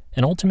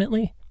 and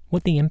ultimately,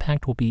 what the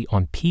impact will be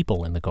on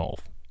people in the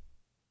Gulf.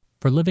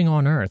 For Living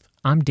on Earth,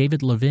 I'm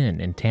David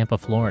Levin in Tampa,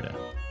 Florida.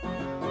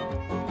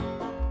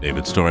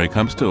 David's story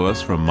comes to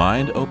us from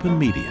Mind Open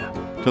Media.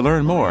 To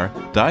learn more,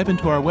 dive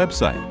into our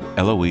website,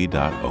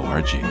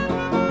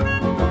 loe.org.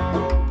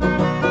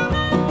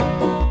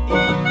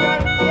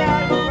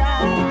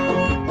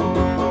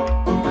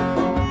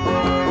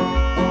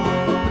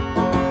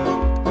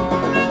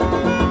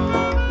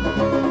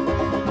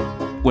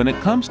 When it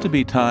comes to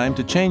be time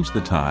to change the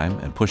time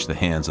and push the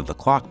hands of the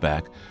clock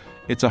back,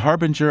 it's a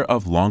harbinger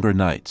of longer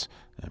nights,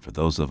 and for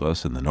those of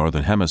us in the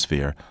Northern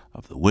Hemisphere,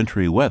 of the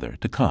wintry weather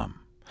to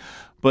come.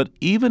 But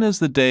even as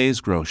the days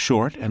grow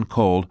short and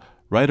cold,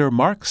 writer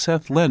Mark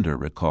Seth Lender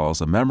recalls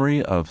a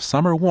memory of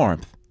summer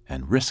warmth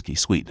and risky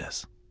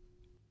sweetness.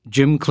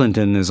 Jim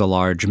Clinton is a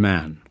large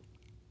man,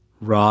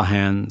 raw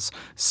hands,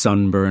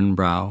 sunburned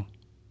brow,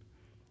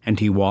 and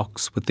he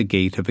walks with the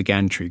gait of a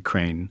gantry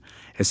crane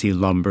as he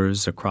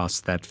lumbers across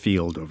that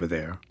field over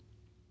there.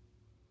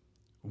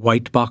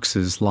 White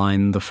boxes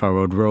line the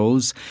furrowed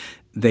rows.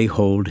 They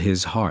hold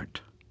his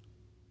heart,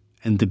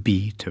 and the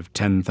beat of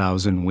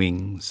 10,000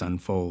 wings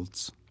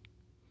unfolds.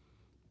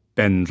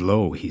 "Bend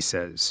low," he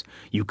says.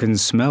 "You can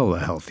smell a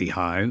healthy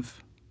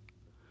hive."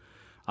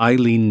 I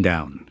lean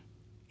down,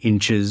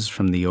 inches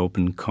from the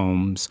open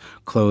combs,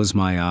 close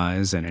my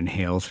eyes and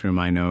inhale through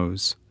my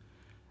nose.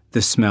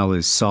 The smell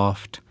is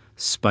soft,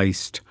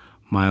 spiced,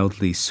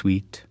 mildly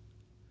sweet.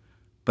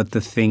 But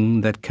the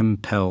thing that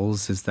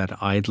compels is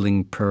that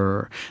idling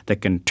purr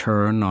that can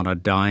turn on a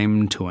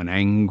dime to an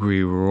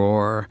angry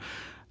roar,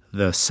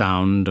 the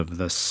sound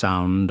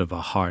of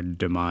a hard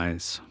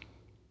demise.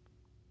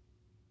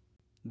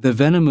 The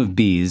venom of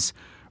bees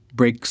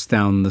breaks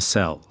down the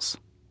cells.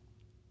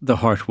 The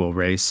heart will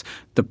race,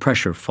 the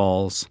pressure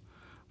falls,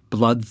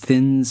 blood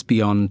thins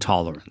beyond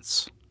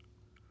tolerance.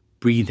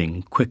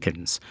 Breathing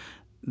quickens,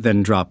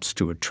 then drops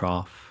to a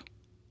trough.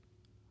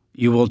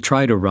 You will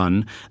try to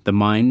run, the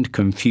mind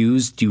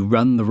confused, you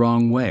run the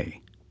wrong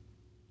way.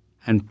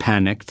 And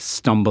panicked,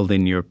 stumble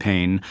in your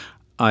pain,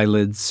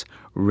 eyelids,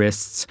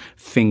 wrists,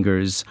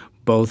 fingers,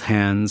 both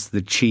hands,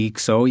 the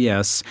cheeks, oh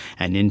yes,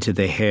 and into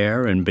the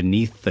hair and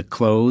beneath the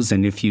clothes,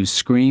 and if you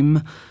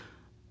scream,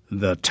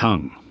 the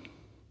tongue.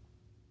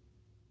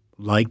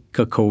 Like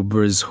a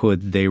cobra's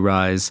hood they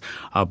rise,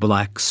 a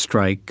black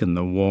strike in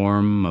the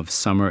warm of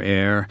summer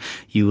air.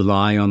 You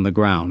lie on the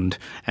ground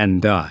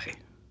and die.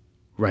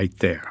 Right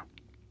there.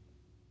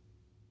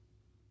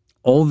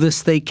 All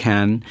this they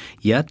can,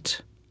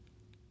 yet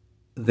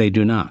they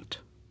do not.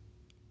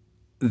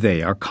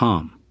 They are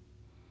calm.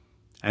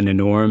 An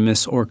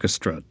enormous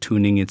orchestra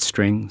tuning its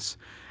strings,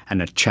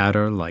 and a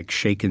chatter like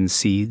shaken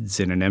seeds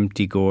in an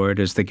empty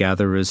gourd as the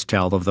gatherers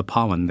tell of the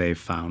pollen they've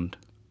found.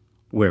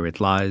 Where it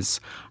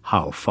lies,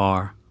 how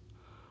far.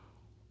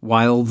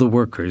 While the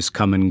workers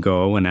come and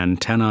go and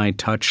antennae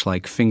touch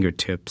like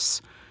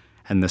fingertips,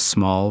 and the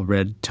small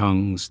red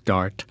tongues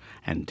dart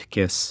and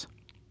kiss.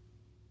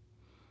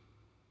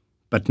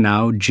 But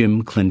now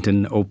Jim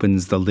Clinton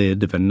opens the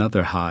lid of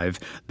another hive.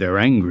 "They're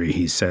angry,"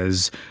 he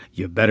says.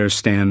 "You better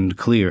stand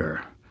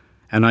clear."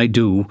 And I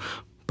do,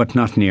 but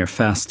not near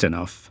fast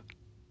enough.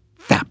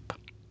 Thap!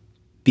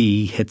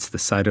 Bee hits the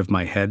side of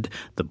my head.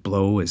 The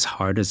blow is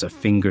hard as a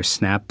finger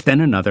snap.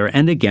 Then another,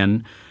 and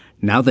again.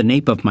 Now the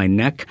nape of my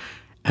neck.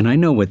 And I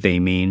know what they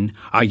mean.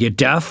 "Are you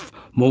deaf?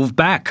 Move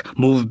back,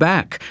 move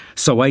back."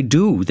 So I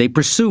do. They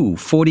pursue,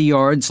 40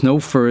 yards, no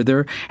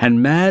further,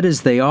 and mad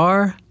as they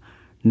are,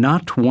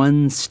 not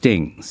one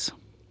stings.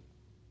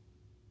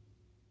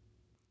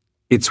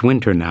 It's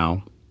winter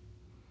now.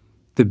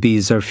 The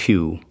bees are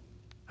few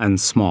and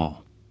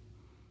small,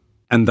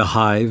 and the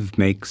hive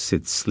makes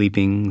its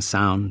sleeping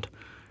sound,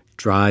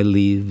 dry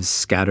leaves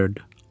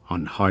scattered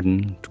on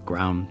hardened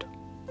ground.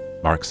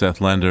 Mark Seth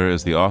Lender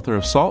is the author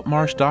of Salt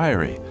Marsh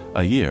Diary,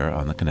 A Year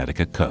on the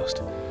Connecticut Coast.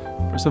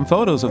 For some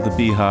photos of the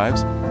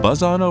beehives,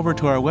 buzz on over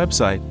to our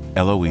website,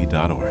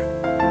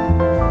 loe.org.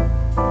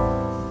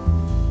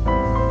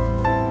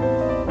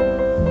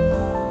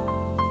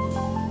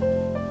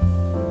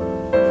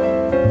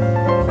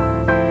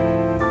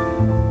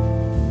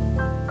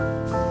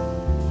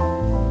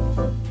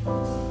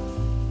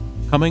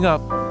 Coming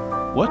up,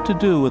 what to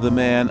do with a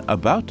man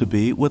about to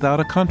be without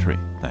a country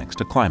thanks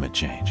to climate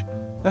change.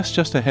 That's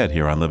just ahead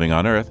here on Living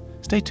on Earth.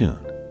 Stay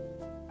tuned.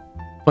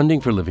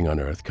 Funding for Living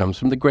on Earth comes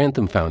from the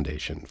Grantham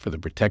Foundation for the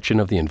Protection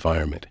of the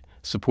Environment,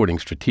 supporting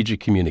strategic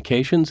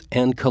communications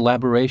and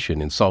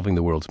collaboration in solving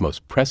the world's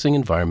most pressing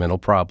environmental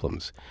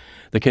problems.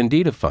 The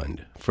Candida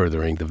Fund,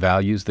 furthering the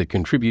values that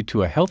contribute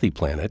to a healthy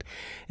planet,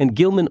 and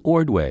Gilman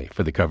Ordway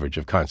for the coverage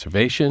of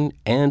conservation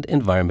and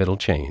environmental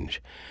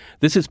change.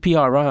 This is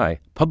PRI,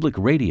 Public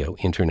Radio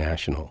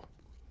International.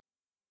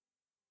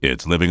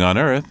 It's Living on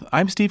Earth.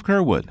 I'm Steve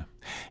Kerwood.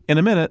 In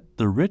a minute,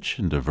 the rich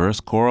and diverse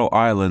coral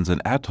islands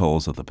and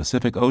atolls of the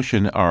Pacific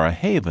Ocean are a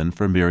haven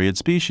for myriad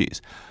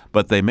species,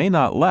 but they may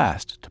not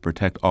last to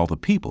protect all the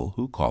people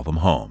who call them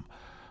home.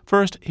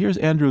 First, here's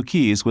Andrew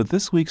Keyes with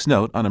this week's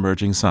note on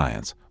emerging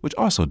science, which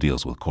also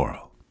deals with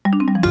coral.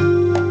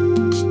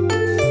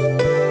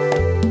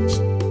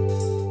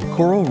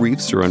 Coral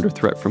reefs are under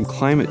threat from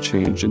climate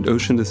change and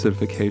ocean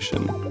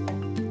acidification.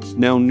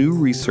 Now, new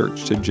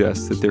research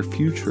suggests that their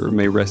future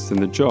may rest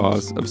in the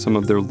jaws of some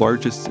of their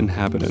largest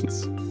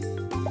inhabitants.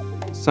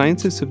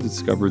 Scientists have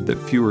discovered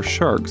that fewer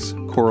sharks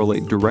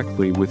correlate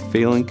directly with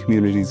failing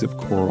communities of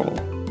coral.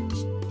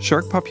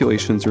 Shark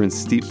populations are in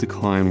steep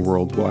decline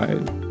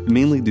worldwide,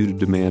 mainly due to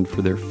demand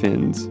for their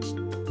fins.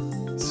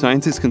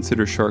 Scientists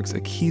consider sharks a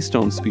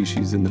keystone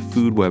species in the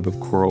food web of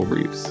coral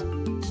reefs.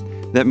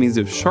 That means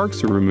if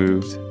sharks are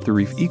removed, the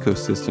reef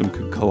ecosystem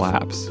could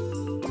collapse.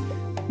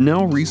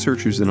 Now,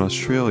 researchers in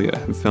Australia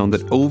have found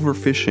that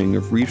overfishing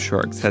of reef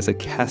sharks has a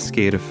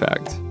cascade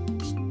effect.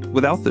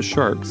 Without the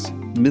sharks,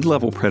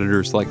 mid-level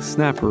predators like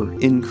snapper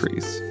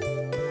increase.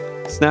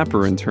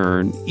 Snapper, in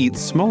turn, eats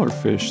smaller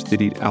fish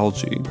that eat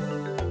algae.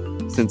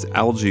 Since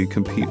algae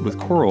compete with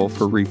coral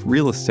for reef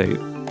real estate,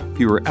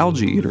 fewer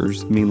algae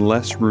eaters mean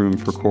less room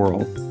for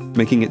coral,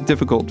 making it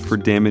difficult for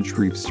damaged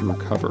reefs to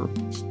recover.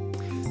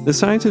 The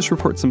scientists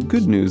report some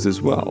good news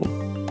as well.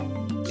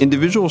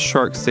 Individual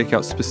sharks stake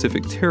out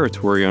specific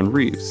territory on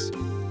reefs,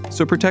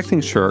 so protecting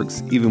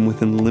sharks, even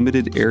within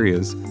limited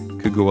areas,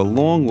 could go a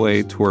long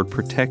way toward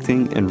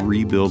protecting and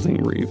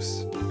rebuilding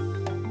reefs.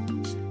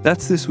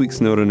 That's this week's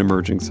Note on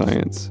Emerging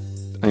Science.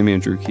 I'm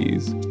Andrew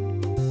Keyes.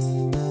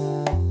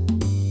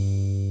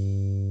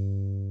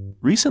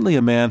 Recently,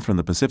 a man from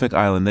the Pacific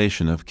island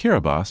nation of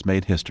Kiribati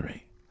made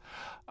history.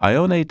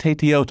 Ione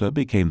Teitiota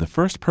became the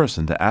first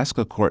person to ask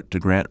a court to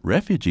grant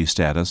refugee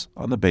status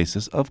on the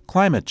basis of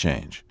climate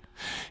change.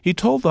 He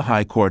told the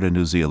High Court in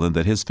New Zealand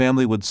that his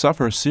family would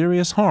suffer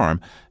serious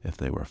harm if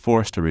they were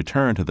forced to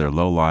return to their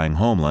low-lying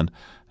homeland,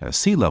 as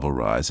sea level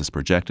rise is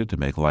projected to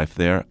make life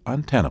there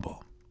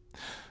untenable.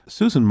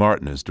 Susan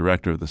Martin is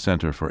director of the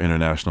Center for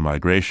International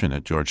Migration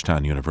at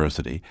Georgetown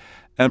University,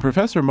 and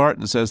Professor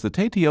Martin says the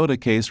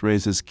Teitiota case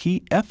raises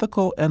key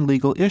ethical and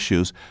legal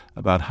issues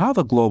about how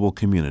the global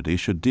community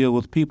should deal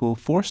with people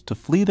forced to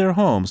flee their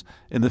homes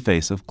in the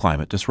face of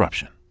climate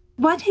disruption.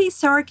 What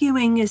he's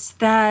arguing is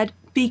that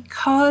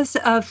because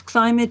of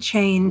climate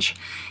change,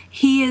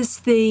 he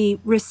is the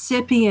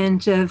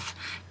recipient of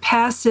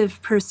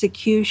passive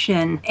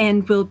persecution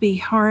and will be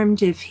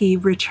harmed if he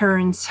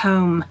returns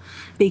home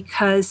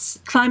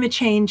because climate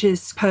change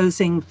is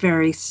posing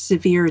very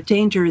severe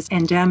dangers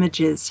and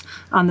damages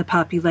on the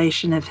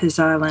population of his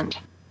island.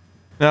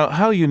 Now,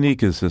 how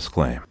unique is this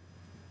claim?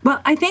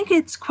 Well, I think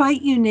it's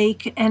quite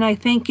unique, and I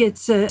think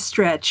it's a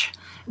stretch.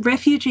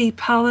 Refugee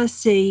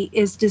policy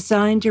is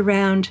designed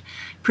around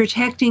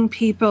protecting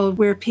people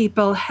where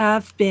people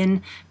have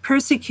been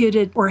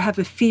persecuted or have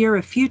a fear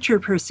of future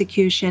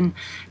persecution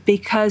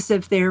because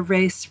of their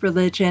race,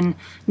 religion,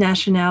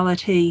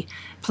 nationality,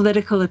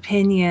 political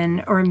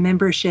opinion, or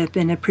membership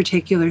in a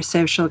particular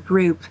social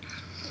group.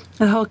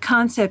 The whole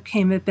concept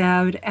came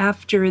about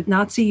after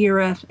Nazi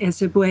era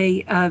as a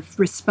way of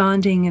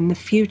responding in the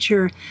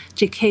future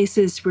to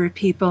cases where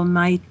people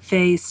might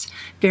face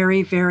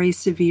very, very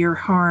severe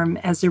harm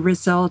as a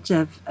result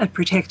of a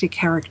protected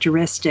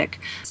characteristic,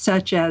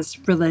 such as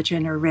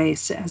religion or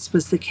race, as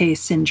was the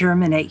case in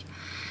Germany.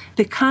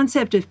 The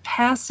concept of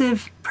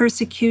passive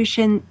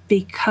persecution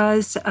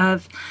because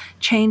of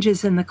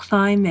changes in the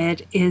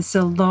climate is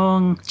a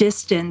long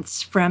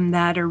distance from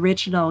that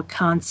original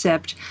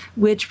concept,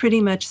 which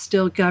pretty much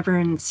still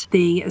governs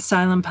the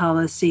asylum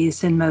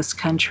policies in most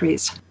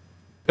countries.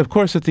 Of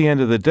course, at the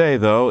end of the day,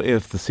 though,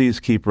 if the seas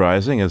keep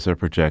rising as they're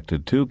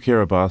projected to,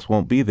 Kiribati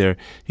won't be there.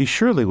 He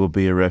surely will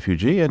be a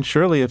refugee, and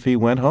surely if he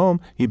went home,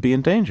 he'd be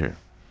in danger.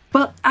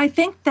 Well, I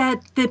think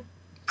that the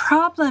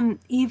problem,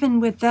 even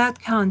with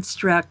that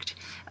construct,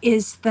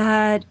 is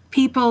that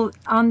people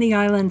on the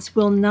islands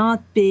will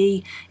not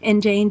be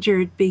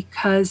endangered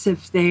because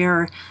of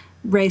their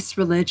race,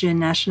 religion,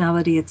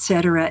 nationality,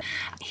 etc.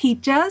 He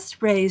does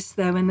raise,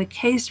 though, and the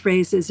case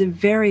raises a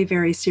very,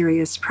 very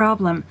serious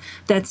problem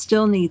that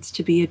still needs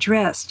to be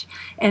addressed.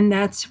 And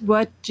that's,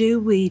 what do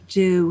we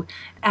do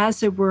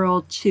as a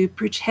world to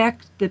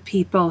protect the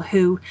people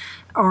who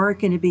are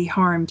going to be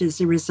harmed as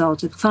a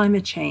result of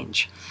climate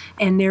change?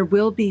 And there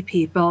will be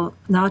people,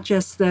 not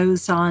just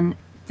those on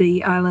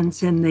the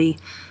islands in the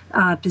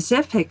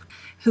Pacific,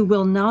 who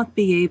will not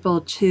be able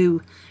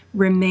to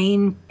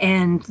remain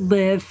and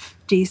live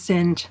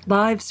decent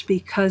lives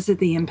because of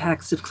the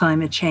impacts of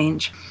climate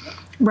change.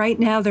 Right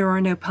now, there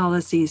are no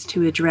policies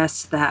to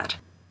address that.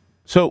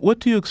 So what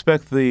do you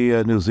expect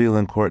the New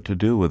Zealand court to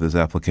do with his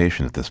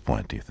application at this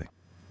point, do you think?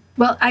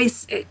 Well, I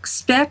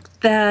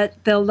expect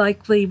that they'll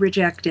likely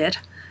reject it,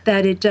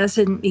 that it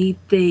doesn't meet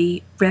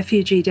the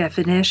refugee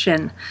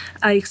definition.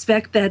 I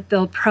expect that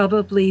there'll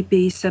probably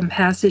be some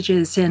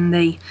passages in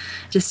the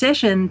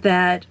decision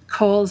that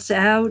calls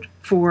out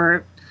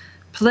for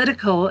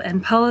political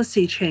and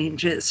policy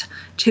changes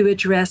to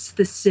address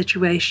the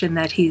situation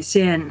that he's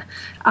in.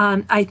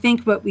 I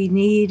think what we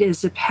need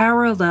is a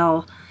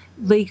parallel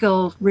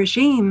legal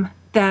regime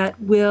that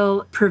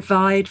will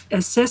provide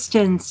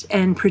assistance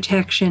and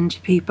protection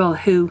to people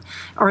who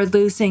are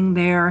losing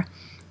their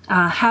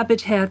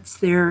habitats,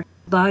 their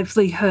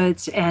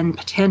livelihoods, and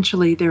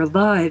potentially their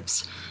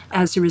lives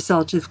as a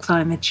result of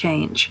climate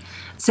change.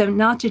 So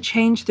not to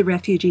change the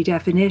refugee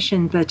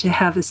definition, but to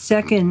have a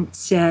second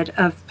set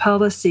of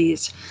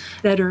policies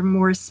that are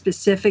more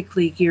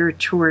specifically geared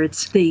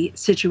towards the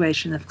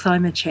situation of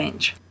climate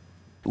change.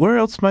 Where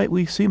else might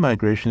we see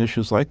migration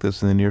issues like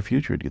this in the near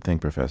future, do you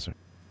think, Professor?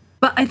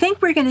 Well, I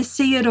think we're going to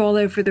see it all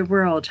over the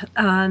world.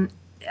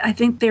 I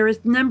think there is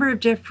a number of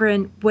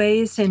different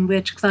ways in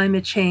which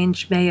climate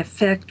change may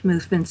affect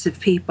movements of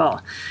people.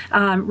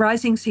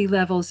 Rising sea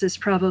levels is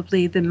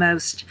probably the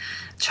most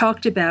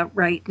talked about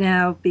right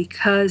now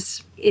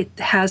because it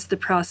has the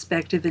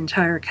prospect of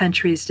entire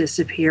countries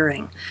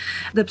disappearing.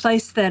 The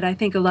place that I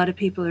think a lot of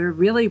people are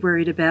really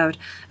worried about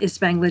is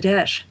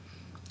Bangladesh.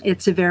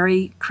 It's a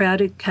very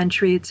crowded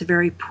country, it's a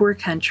very poor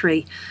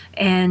country,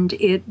 and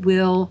it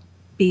will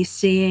be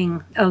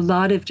seeing a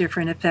lot of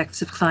different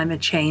effects of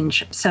climate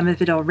change, some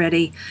of it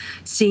already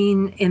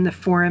seen in the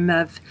form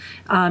of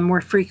more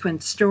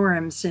frequent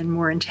storms and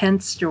more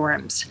intense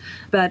storms,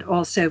 but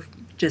also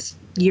just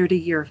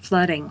year-to-year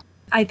flooding.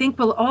 I think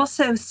we'll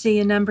also see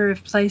a number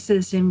of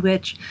places in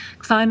which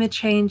climate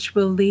change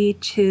will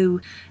lead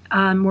to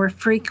more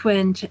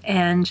frequent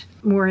and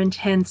more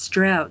intense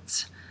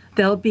droughts.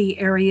 There'll be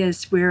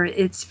areas where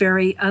it's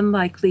very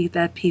unlikely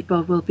that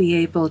people will be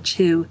able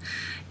to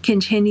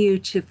continue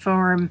to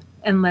farm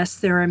unless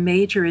there are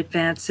major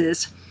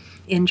advances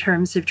in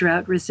terms of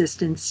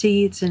drought-resistant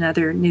seeds and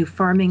other new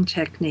farming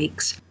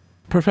techniques.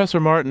 Professor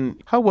Martin,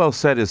 how well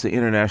set is the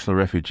international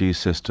refugee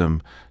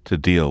system to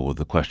deal with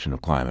the question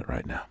of climate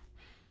right now?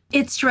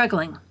 It's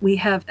struggling. We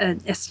have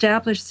an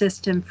established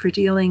system for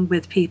dealing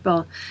with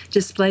people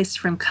displaced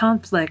from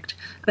conflict,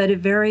 but a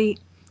very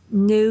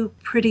new,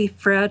 pretty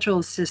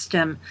fragile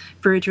system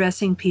for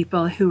addressing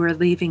people who are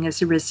leaving as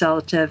a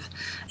result of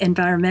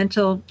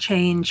environmental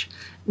change,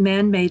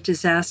 man-made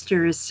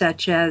disasters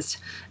such as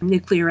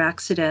nuclear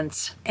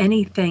accidents,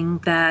 anything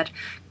that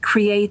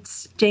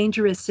creates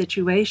dangerous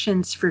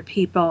situations for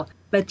people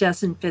but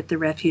doesn't fit the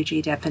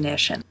refugee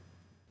definition.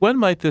 When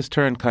might this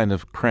turn kind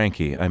of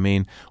cranky? I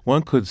mean,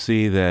 one could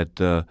see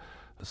that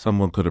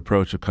someone could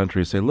approach a country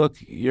and say, look,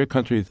 your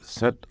country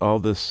set all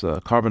this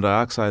carbon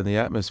dioxide in the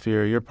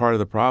atmosphere. You're part of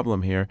the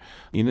problem here.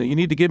 You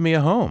need to give me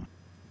a home.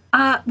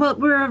 Well,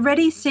 we're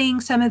already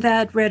seeing some of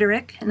that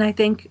rhetoric, and I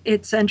think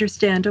it's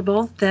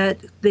understandable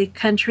that the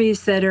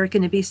countries that are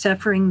going to be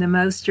suffering the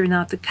most are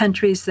not the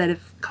countries that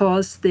have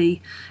caused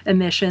the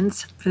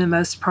emissions, for the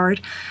most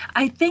part.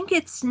 I think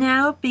it's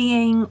now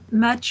being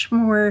much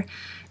more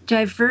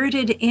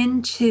diverted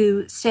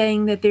into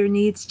saying that there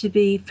needs to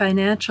be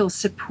financial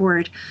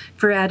support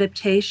for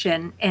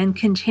adaptation and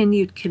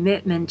continued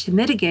commitment to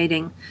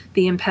mitigating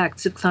the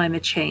impacts of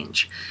climate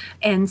change.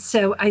 And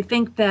so I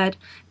think that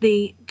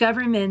the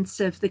governments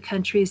of the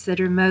countries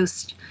that are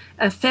most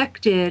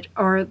affected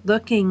are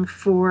looking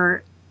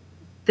for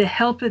the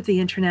help of the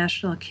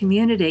international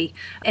community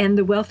and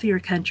the wealthier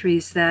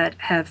countries that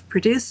have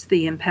produced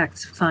the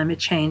impacts of climate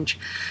change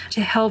to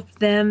help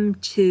them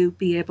to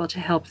be able to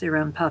help their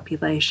own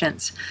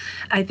populations.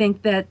 I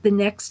think that the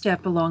next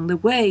step along the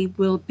way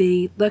will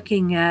be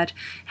looking at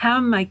how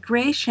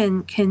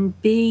migration can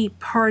be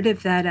part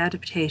of that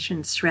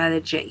adaptation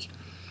strategy.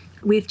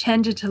 We've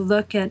tended to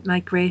look at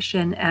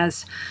migration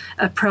as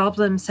a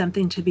problem,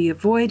 something to be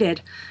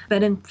avoided,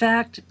 but in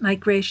fact,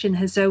 migration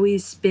has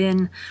always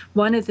been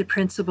one of the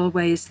principal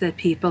ways that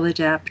people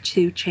adapt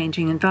to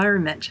changing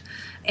environment.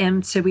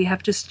 And so we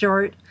have to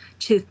start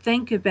to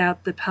think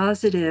about the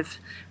positive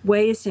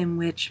ways in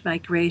which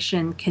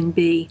migration can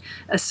be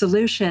a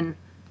solution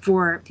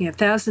for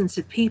thousands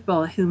of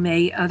people who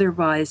may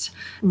otherwise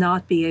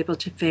not be able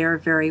to fare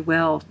very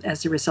well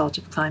as a result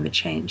of climate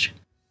change.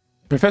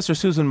 Professor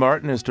Susan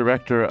Martin is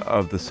director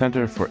of the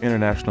Center for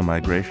International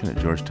Migration at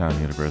Georgetown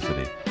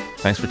University.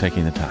 Thanks for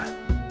taking the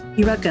time.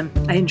 You're welcome.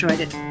 I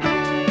enjoyed it.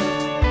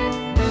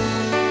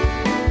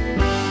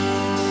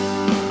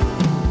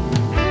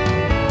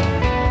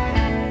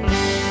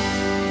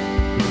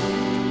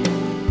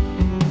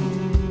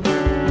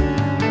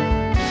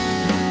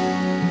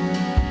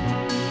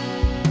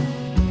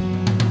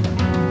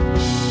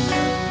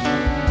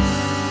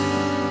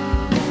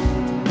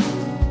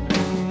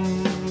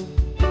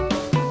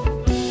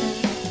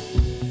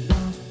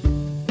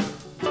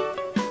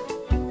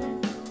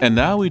 And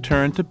now we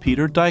turn to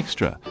Peter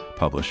Dykstra,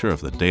 publisher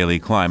of the Daily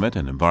Climate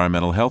and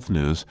Environmental Health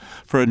News,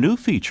 for a new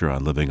feature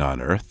on Living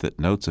on Earth that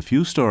notes a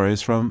few stories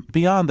from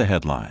beyond the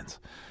headlines.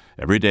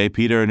 Every day,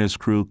 Peter and his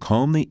crew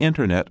comb the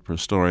internet for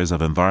stories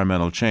of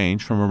environmental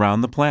change from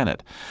around the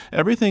planet.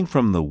 Everything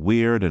from the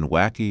weird and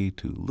wacky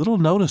to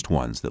little-noticed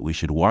ones that we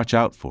should watch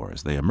out for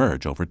as they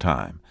emerge over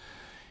time.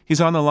 He's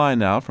on the line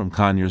now from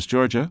Conyers,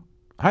 Georgia.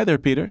 Hi there,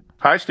 Peter.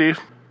 Hi, Steve.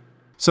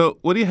 So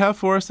what do you have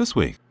for us this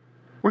week?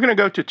 We're going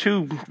to go to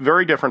two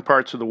very different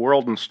parts of the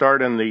world and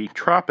start in the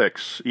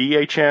tropics.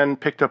 EHN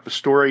picked up a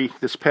story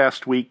this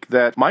past week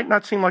that might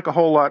not seem like a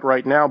whole lot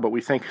right now, but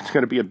we think it's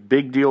going to be a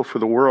big deal for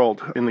the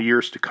world in the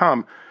years to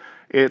come.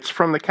 It's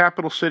from the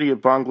capital city of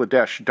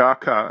Bangladesh,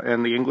 Dhaka,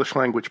 and the English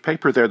language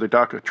paper there, the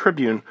Dhaka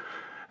Tribune.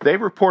 They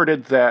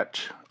reported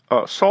that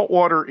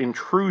saltwater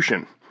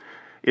intrusion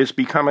is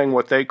becoming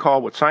what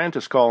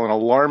scientists call an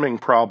alarming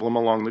problem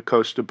along the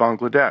coast of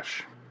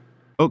Bangladesh.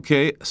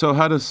 Okay, so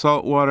how does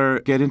saltwater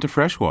get into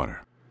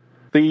freshwater?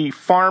 The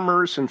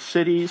farmers and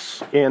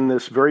cities in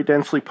this very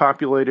densely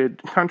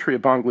populated country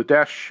of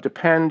Bangladesh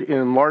depend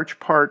in large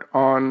part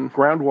on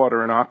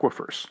groundwater and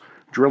aquifers,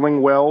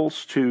 drilling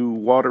wells to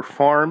water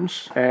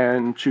farms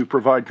and to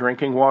provide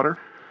drinking water.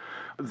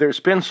 There's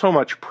been so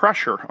much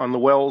pressure on the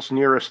wells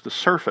nearest the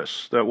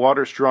surface that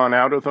water's drawn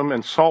out of them,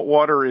 and salt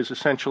water is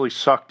essentially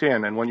sucked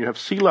in. And when you have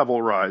sea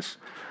level rise,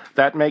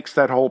 that makes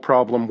that whole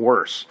problem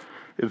worse.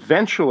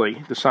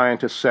 Eventually, the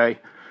scientists say,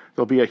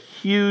 there'll be a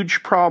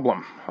huge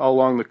problem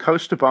along the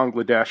coast of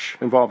Bangladesh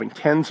involving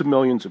tens of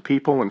millions of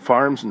people and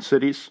farms and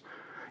cities,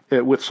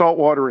 with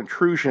saltwater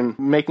intrusion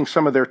making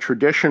some of their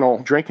traditional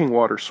drinking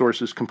water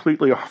sources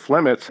completely off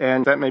limits,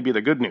 and that may be the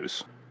good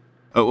news.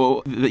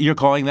 Oh, well, you're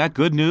calling that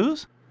good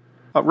news?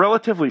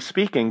 Relatively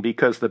speaking,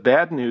 because the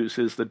bad news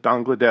is that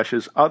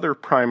Bangladesh's other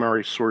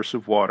primary source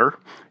of water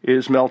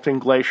is melting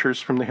glaciers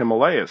from the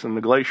Himalayas. And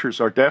the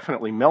glaciers are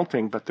definitely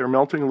melting, but they're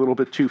melting a little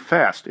bit too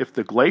fast. If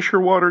the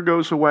glacier water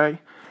goes away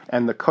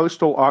and the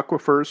coastal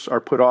aquifers are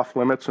put off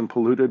limits and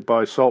polluted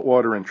by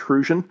saltwater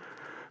intrusion,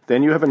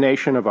 then you have a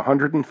nation of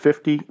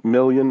 150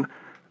 million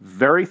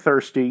very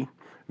thirsty,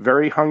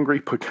 very hungry,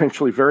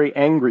 potentially very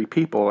angry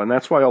people. And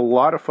that's why a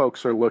lot of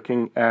folks are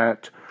looking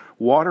at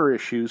water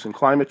issues and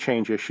climate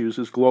change issues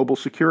as global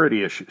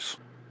security issues.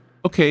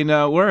 Okay,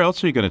 now where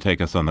else are you going to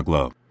take us on the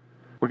globe?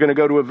 We're going to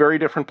go to a very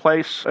different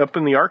place up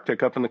in the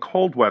Arctic, up in the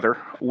cold weather,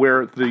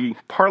 where the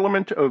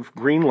Parliament of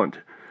Greenland,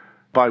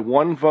 by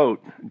one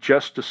vote,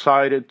 just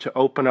decided to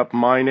open up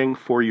mining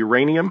for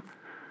uranium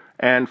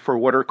and for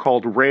what are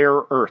called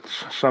rare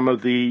earths, some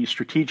of the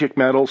strategic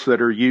metals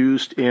that are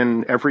used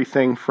in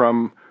everything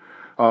from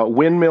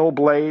windmill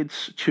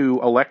blades to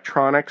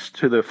electronics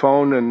to the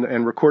phone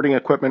and recording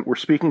equipment we're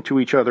speaking to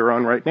each other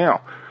on right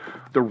now.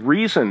 The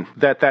reason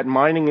that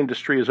mining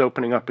industry is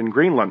opening up in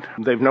Greenland,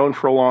 they've known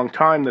for a long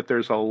time that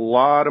there's a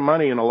lot of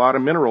money and a lot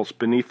of minerals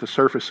beneath the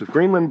surface of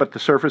Greenland, but the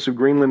surface of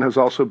Greenland has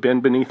also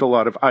been beneath a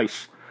lot of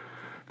ice.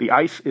 The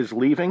ice is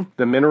leaving.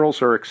 The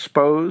minerals are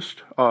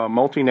exposed.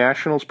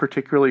 Multinationals,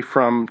 particularly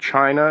from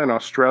China and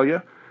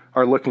Australia,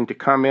 are looking to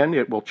come in.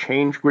 It will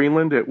change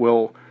Greenland. It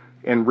will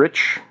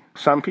enrich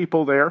some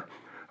people there.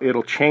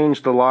 It'll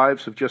change the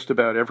lives of just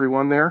about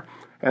everyone there.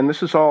 And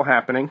this is all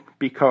happening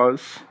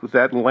because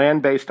that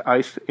land-based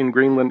ice in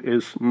Greenland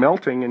is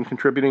melting and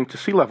contributing to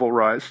sea level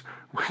rise,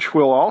 which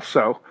will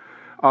also,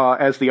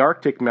 as the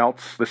Arctic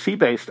melts, the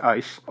sea-based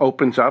ice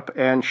opens up,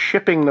 and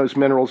shipping those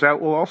minerals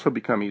out will also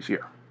become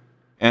easier.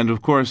 And,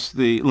 of course,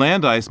 the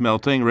land ice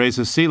melting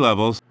raises sea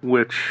levels,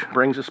 which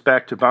brings us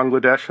back to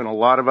Bangladesh and a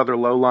lot of other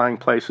low-lying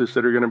places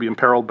that are going to be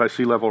imperiled by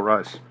sea level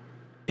rise.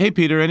 Hey,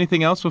 Peter,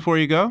 anything else before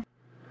you go?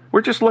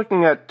 We're just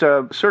looking at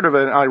sort of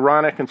an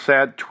ironic and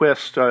sad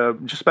twist.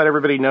 Just about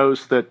everybody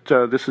knows that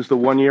this is the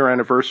one-year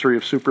anniversary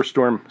of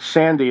Superstorm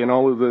Sandy and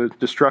all of the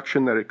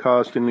destruction that it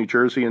caused in New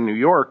Jersey and New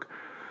York.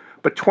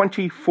 But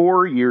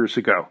 24 years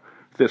ago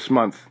this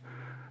month,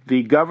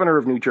 the governor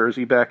of New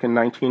Jersey back in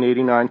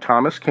 1989,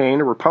 Thomas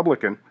Kean, a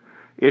Republican,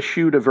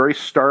 issued a very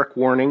stark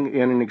warning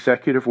in an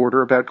executive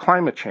order about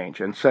climate change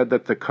and said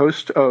that the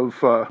coast of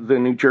the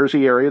New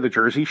Jersey area, the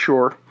Jersey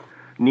Shore,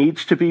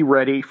 needs to be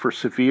ready for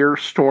severe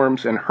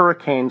storms and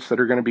hurricanes that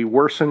are going to be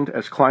worsened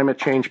as climate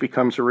change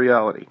becomes a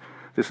reality.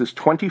 This is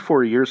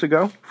 24 years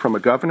ago from a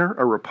governor,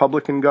 a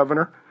Republican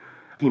governor.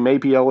 He may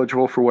be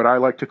eligible for what I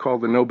like to call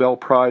the Nobel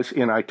Prize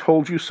in I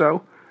told you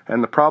so.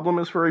 And the problem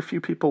is very few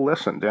people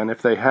listened. And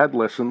if they had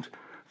listened,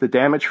 the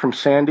damage from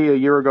Sandy a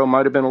year ago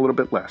might have been a little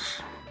bit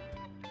less.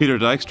 Peter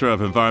Dykstra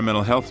of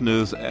Environmental Health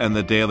News and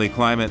the Daily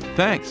Climate.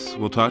 Thanks.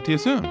 We'll talk to you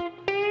soon.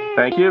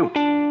 Thank you.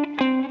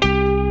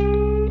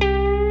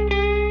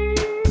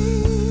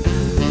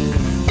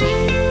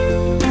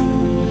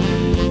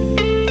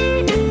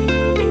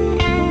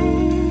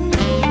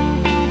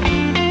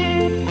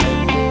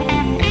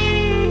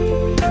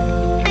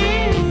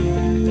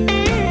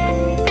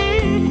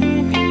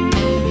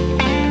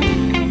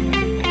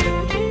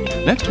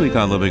 Next week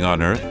on Living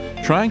on Earth,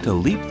 trying to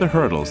leap the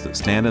hurdles that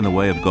stand in the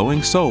way of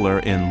going solar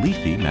in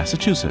leafy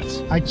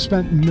Massachusetts. I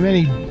spent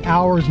many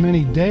hours,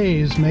 many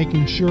days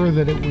making sure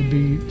that it would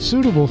be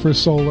suitable for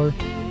solar.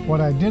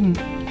 What I didn't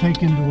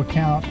take into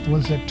account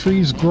was that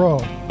trees grow.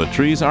 But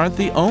trees aren't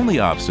the only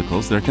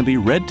obstacles. There can be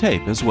red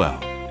tape as well.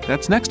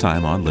 That's next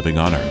time on Living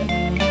on Earth.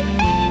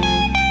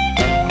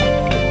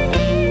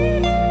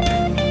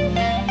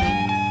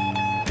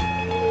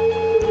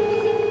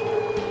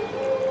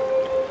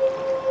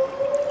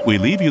 We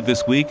leave you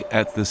this week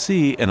at the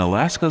sea in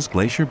Alaska's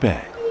Glacier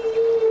Bay.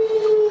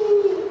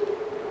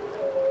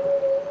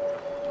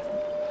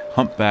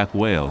 Humpback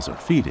whales are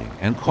feeding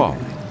and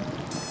calling.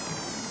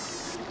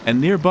 And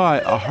nearby,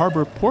 a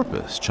harbor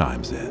porpoise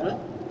chimes in,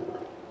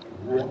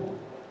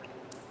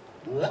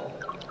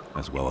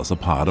 as well as a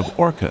pod of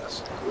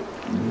orcas.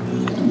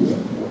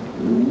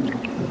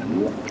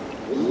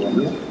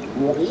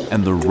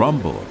 And the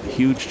rumble of a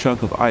huge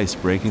chunk of ice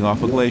breaking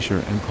off a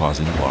glacier and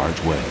causing large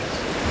waves.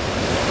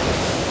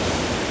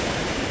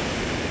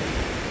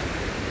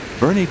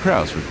 Bernie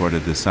Krause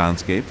recorded this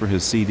soundscape for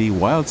his CD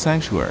Wild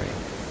Sanctuary,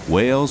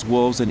 Whales,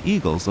 Wolves, and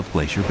Eagles of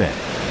Glacier Bay.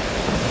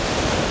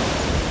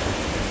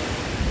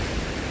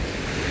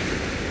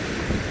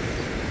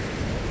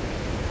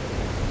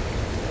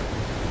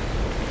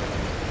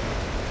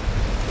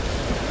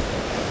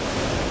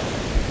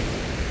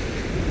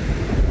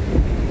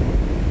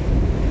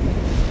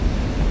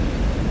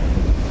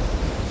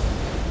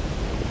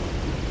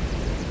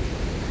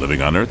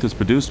 Living on Earth is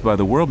produced by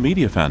the World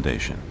Media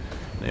Foundation.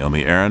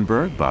 Naomi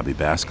Ehrenberg, Bobby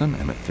Bascom,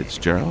 Emmett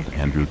Fitzgerald,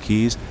 Andrew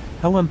Keyes,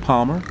 Helen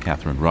Palmer,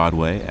 Catherine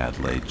Rodway,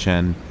 Adelaide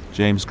Chen,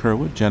 James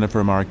Curwood,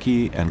 Jennifer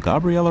Marquis, and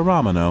Gabriella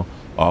Romano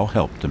all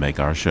helped to make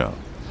our show.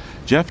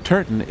 Jeff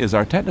Turton is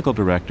our technical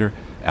director.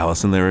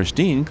 Allison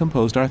Lirish-Dean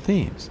composed our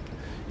themes.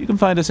 You can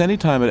find us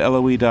anytime at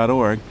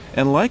LOE.org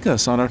and like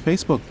us on our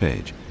Facebook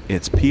page.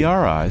 It's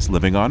PRI's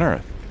Living on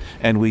Earth.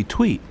 And we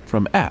tweet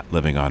from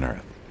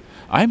 @LivingOnEarth.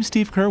 I'm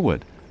Steve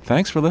Curwood.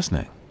 Thanks for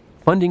listening.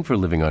 Funding for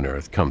Living on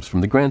Earth comes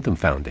from the Grantham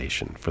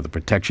Foundation for the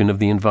Protection of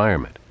the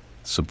Environment,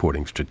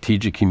 supporting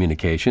strategic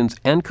communications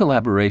and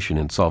collaboration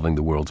in solving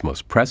the world's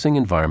most pressing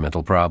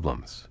environmental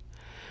problems.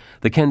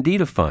 The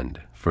Candida Fund,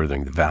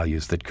 furthering the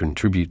values that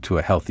contribute to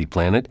a healthy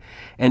planet,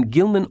 and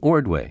Gilman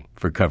Ordway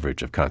for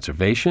coverage of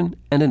conservation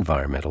and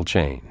environmental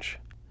change.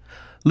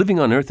 Living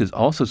on Earth is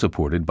also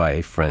supported by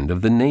a Friend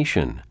of the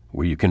Nation,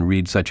 where you can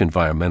read such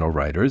environmental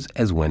writers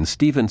as Wen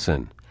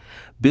Stevenson,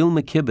 Bill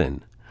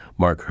McKibben,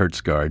 Mark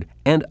Hertzgaard,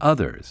 and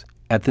others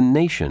at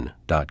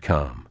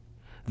thenation.com.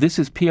 This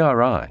is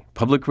PRI,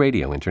 Public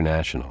Radio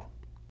International.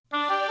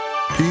 PRI,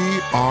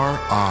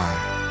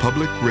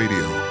 Public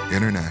Radio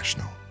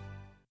International.